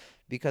me?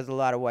 Because a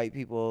lot of white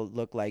people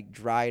look like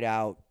dried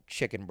out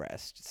chicken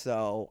breast.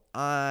 So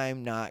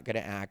I'm not going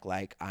to act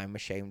like I'm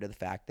ashamed of the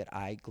fact that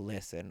I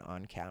glisten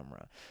on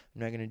camera.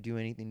 I'm not going to do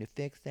anything to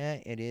fix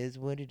that. It is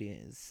what it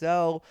is.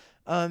 So,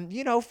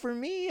 for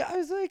me, I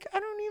was like, I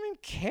don't even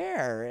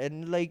care.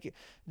 And like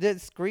the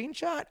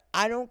screenshot,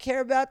 I don't care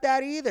about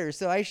that either.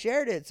 So I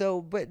shared it.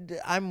 So, but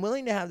I'm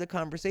willing to have the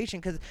conversation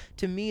because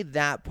to me,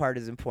 that part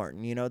is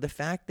important. The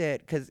fact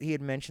that, because he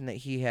had mentioned that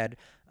he had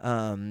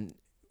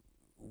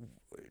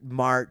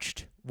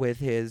marched with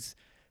his,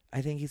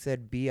 I think he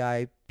said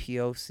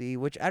BIPOC,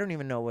 which I don't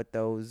even know what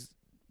those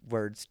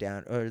words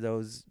stand or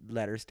those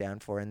letters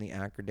stand for in the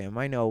acronym.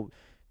 I know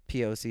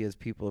POC is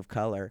people of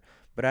color,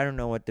 but I don't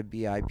know what the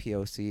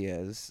BIPOC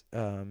is.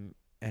 And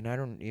I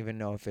don't even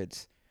know if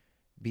it's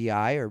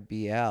BI or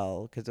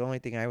BL, because the only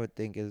thing I would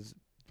think is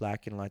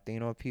Black and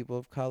Latino people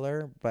of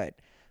color, but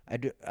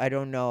I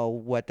don't know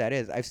what that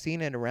is. I've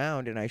seen it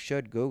around and I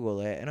should Google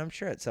it, and I'm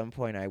sure at some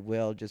point I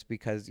will, just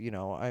because,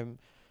 I'm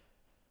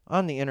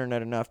on the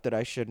internet enough that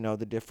I should know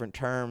the different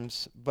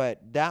terms,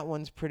 but that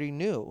one's pretty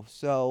new.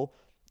 So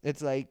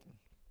it's like,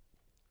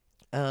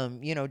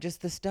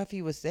 just the stuff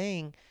he was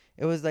saying,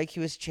 it was like he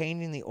was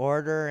changing the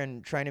order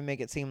and trying to make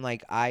it seem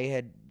like I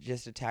had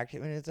just attacked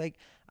him. And it's like,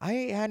 I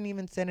hadn't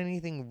even said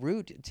anything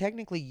rude.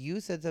 Technically,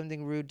 you said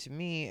something rude to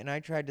me, and I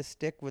tried to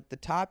stick with the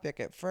topic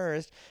at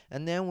first,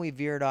 and then we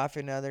veered off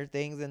into other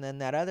things, and then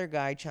that other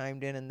guy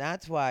chimed in, and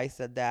that's why I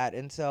said that.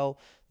 And so,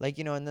 like,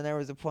 and then there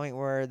was a point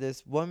where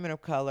this woman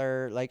of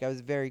color, like, I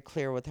was very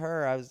clear with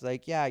her. I was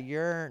like, yeah,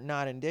 you're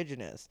not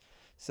indigenous.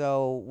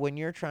 So when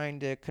you're trying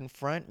to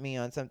confront me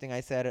on something I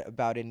said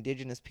about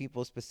indigenous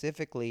people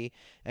specifically,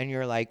 and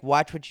you're like,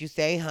 watch what you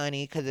say,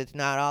 honey, because it's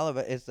not all of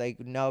it. It's like,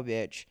 no,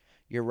 bitch,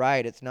 you're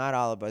right. It's not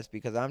all of us,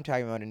 because I'm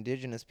talking about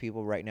indigenous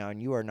people right now,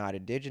 and you are not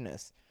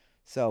indigenous.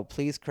 So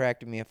please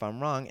correct me if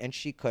I'm wrong. And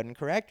she couldn't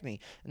correct me.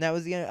 And that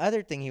was the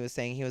other thing he was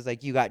saying. He was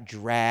like, you got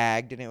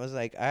dragged. And it was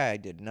like, I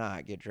did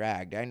not get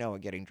dragged. I know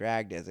what getting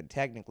dragged is. And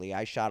technically,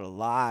 I shot a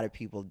lot of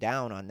people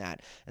down on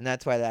that. And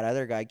that's why that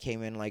other guy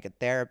came in like a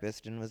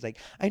therapist and was like,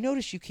 I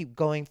notice you keep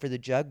going for the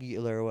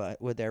jugular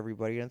with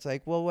everybody. And it's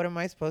like, well, what am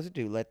I supposed to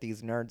do? Let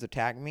these nerds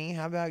attack me?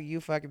 How about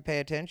you fucking pay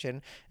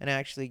attention and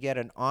actually get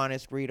an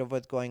honest read of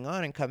what's going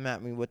on and come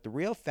at me with the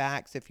real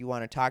facts if you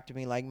want to talk to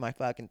me like my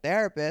fucking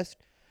therapist?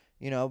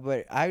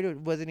 But I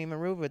wasn't even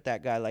rude with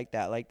that guy like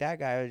that. Like, that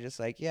guy was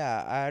just like,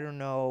 yeah, I don't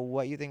know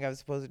what you think I was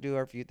supposed to do,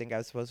 or if you think I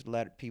was supposed to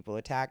let people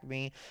attack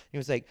me. He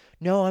was like,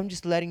 no, I'm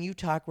just letting you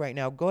talk right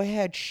now. Go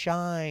ahead,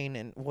 shine,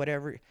 and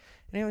whatever.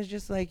 And it was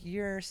just like,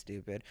 you're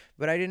stupid.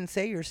 But I didn't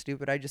say you're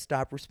stupid. I just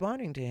stopped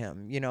responding to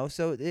him,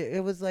 So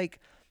it was like,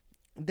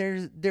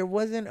 there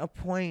wasn't a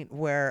point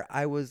where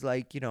I was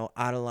like,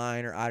 out of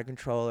line or out of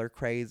control or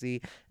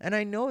crazy. And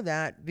I know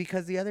that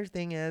because the other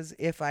thing is,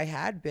 if I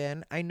had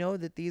been, I know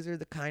that these are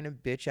the kind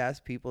of bitch ass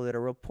people that'll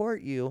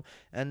report you,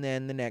 and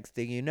then the next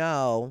thing you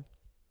know,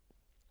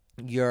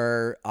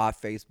 you're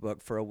off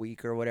Facebook for a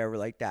week or whatever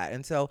like that.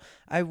 And so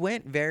I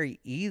went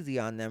very easy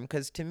on them,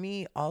 because to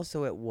me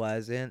also it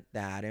wasn't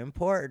that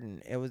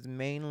important. It was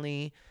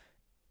mainly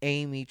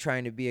Amy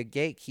trying to be a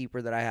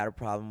gatekeeper that I had a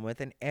problem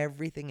with, and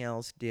everything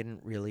else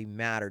didn't really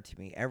matter to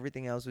me.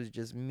 Everything else was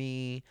just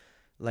me,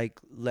 like,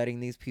 letting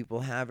these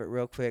people have it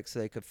real quick so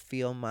they could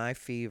feel my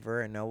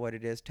fever and know what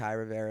it is Ty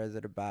Rivera is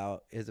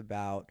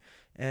about.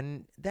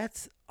 And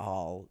that's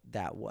all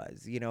that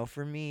was,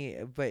 for me.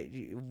 But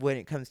when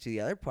it comes to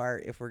the other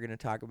part, if we're going to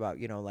talk about,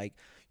 like,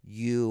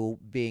 you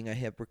being a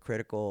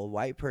hypocritical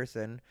white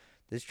person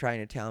that's trying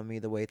to tell me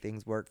the way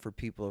things work for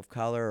people of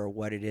color, or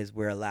what it is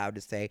we're allowed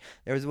to say.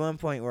 There was one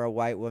point where a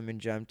white woman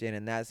jumped in,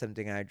 and that's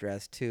something I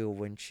addressed too,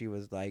 when she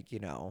was like,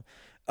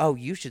 oh,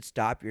 you should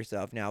stop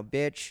yourself now,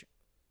 bitch.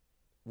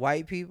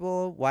 White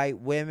people, white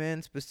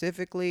women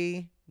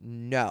specifically,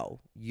 no,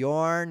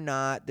 you're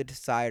not the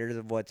deciders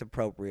of what's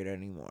appropriate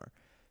anymore.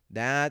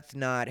 That's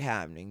not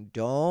happening.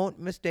 Don't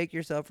mistake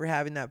yourself for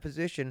having that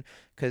position,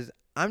 because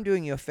I'm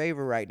doing you a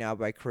favor right now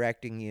by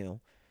correcting you.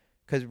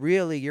 Because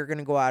really, you're going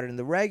to go out in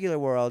the regular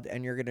world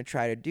and you're going to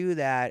try to do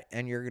that,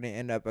 and you're going to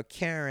end up a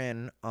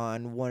Karen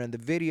on one of the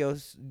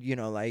videos,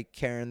 like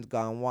Karen's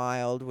Gone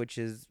Wild, which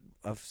is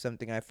of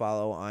something I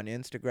follow on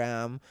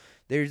Instagram.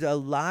 There's in a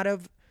lot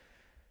of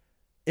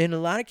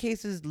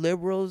cases,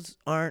 liberals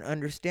aren't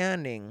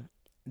understanding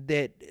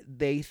that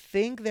they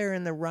think they're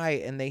in the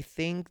right, and they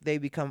think they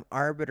become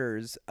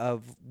arbiters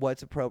of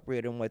what's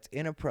appropriate and what's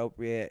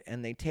inappropriate,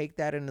 and they take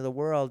that into the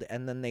world,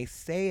 and then they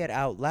say it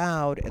out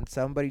loud, and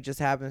somebody just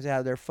happens to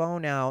have their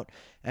phone out,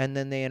 and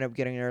then they end up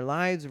getting their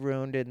lives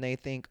ruined, and they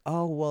think,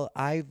 oh, well,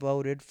 I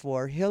voted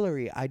for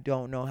Hillary. I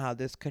don't know how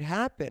this could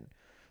happen.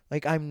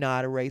 Like, I'm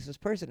not a racist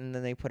person. And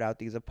then they put out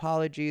these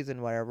apologies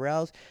and whatever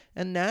else,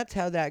 and that's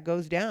how that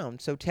goes down.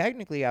 So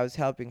technically, I was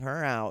helping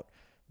her out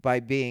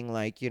by being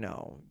like,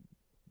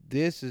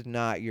 this is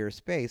not your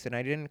space. And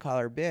I didn't call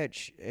her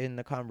bitch in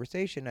the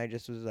conversation. I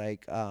just was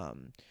like,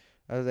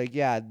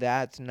 yeah,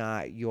 that's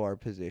not your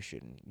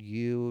position.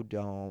 You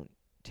don't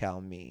tell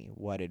me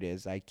what it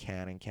is I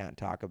can and can't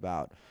talk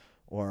about,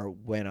 or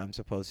when I'm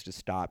supposed to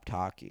stop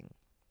talking.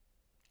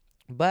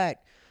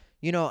 But,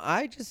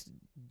 I just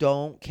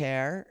don't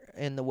care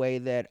in the way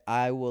that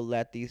I will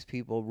let these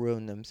people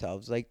ruin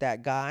themselves. Like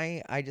that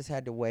guy, I just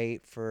had to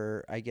wait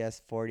for, I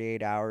guess,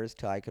 48 hours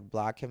till I could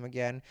block him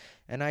again.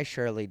 And I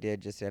surely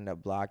did just end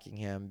up blocking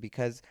him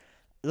because,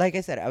 like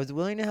I said, I was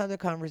willing to have the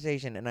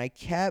conversation and I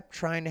kept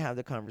trying to have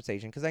the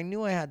conversation because I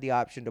knew I had the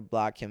option to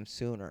block him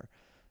sooner.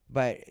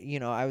 But,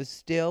 I was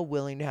still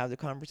willing to have the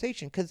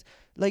conversation because,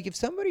 like, if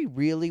somebody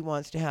really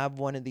wants to have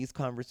one of these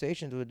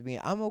conversations with me,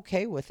 I'm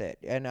okay with it.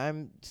 And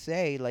I'm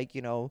say, like,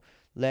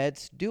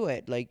 let's do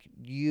it. Like,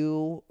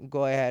 you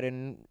go ahead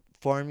and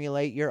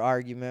formulate your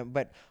argument.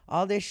 But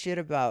all this shit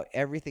about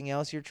everything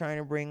else you're trying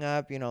to bring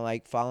up,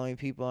 like following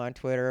people on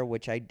Twitter,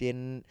 which I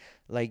didn't,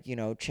 like,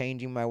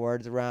 changing my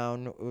words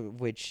around,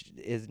 which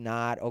is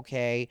not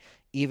okay.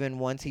 Even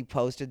once he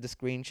posted the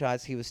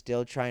screenshots, he was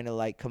still trying to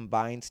like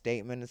combine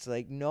statements. It's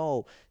like,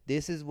 no,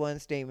 this is one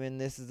statement,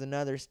 this is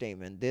another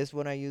statement. This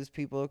one I use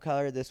people of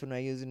color, this one I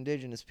use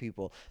indigenous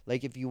people.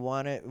 Like if you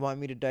want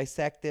me to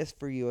dissect this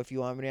for you, if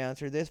you want me to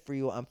answer this for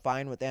you, I'm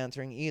fine with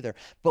answering either.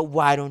 But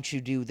why don't you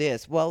do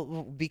this? Well,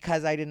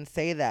 because I didn't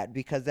say that,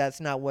 because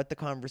that's not what the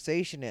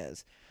conversation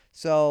is.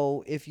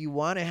 So if you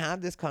want to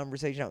have this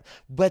conversation,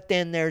 but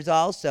then there's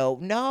also,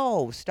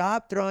 no,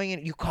 stop throwing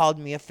it. You called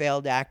me a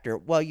failed actor.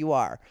 Well, you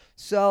are.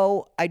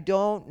 So I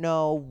don't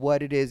know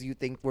what it is you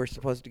think we're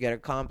supposed to get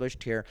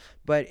accomplished here,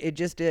 but it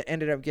just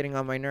ended up getting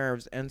on my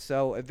nerves. And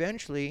so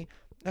eventually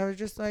I was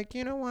just like,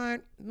 you know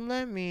what?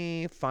 Let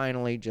me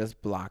finally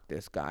just block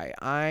this guy.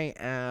 I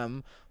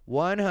am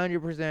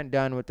 100%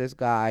 done with this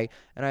guy.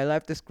 And I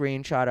left the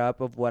screenshot up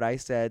of what I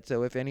said.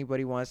 So if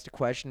anybody wants to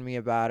question me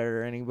about it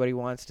or anybody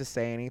wants to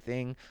say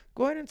anything,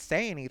 go ahead and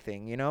say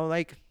anything.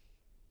 Like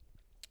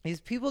these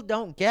people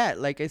don't get.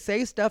 Like I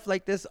say stuff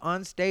like this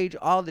on stage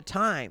all the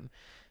time.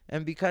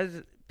 And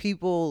because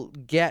people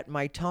get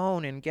my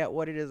tone and get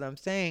what it is I'm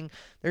saying,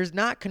 there's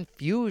not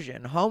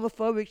confusion.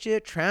 Homophobic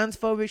shit,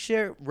 transphobic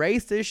shit,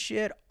 racist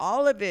shit,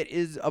 all of it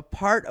is a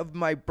part of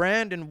my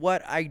brand and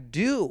what I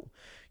do.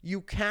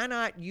 You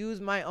cannot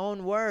use my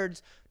own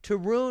words to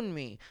ruin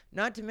me.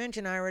 Not to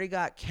mention I already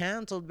got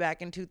canceled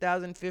back in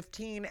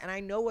 2015 and I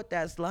know what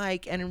that's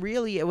like, and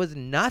really it was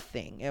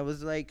nothing. It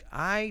was like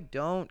I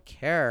don't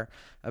care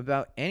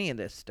about any of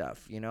this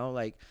stuff,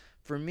 like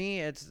for me,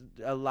 it's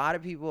a lot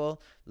of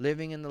people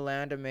living in the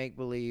land of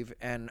make-believe,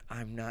 and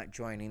I'm not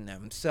joining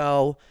them.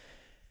 So,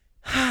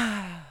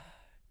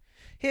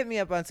 hit me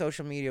up on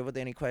social media with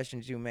any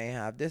questions you may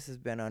have. This has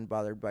been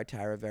Unbothered by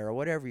Ty Rivera.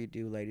 Whatever you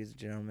do, ladies and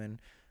gentlemen,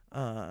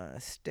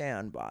 stay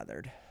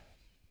unbothered.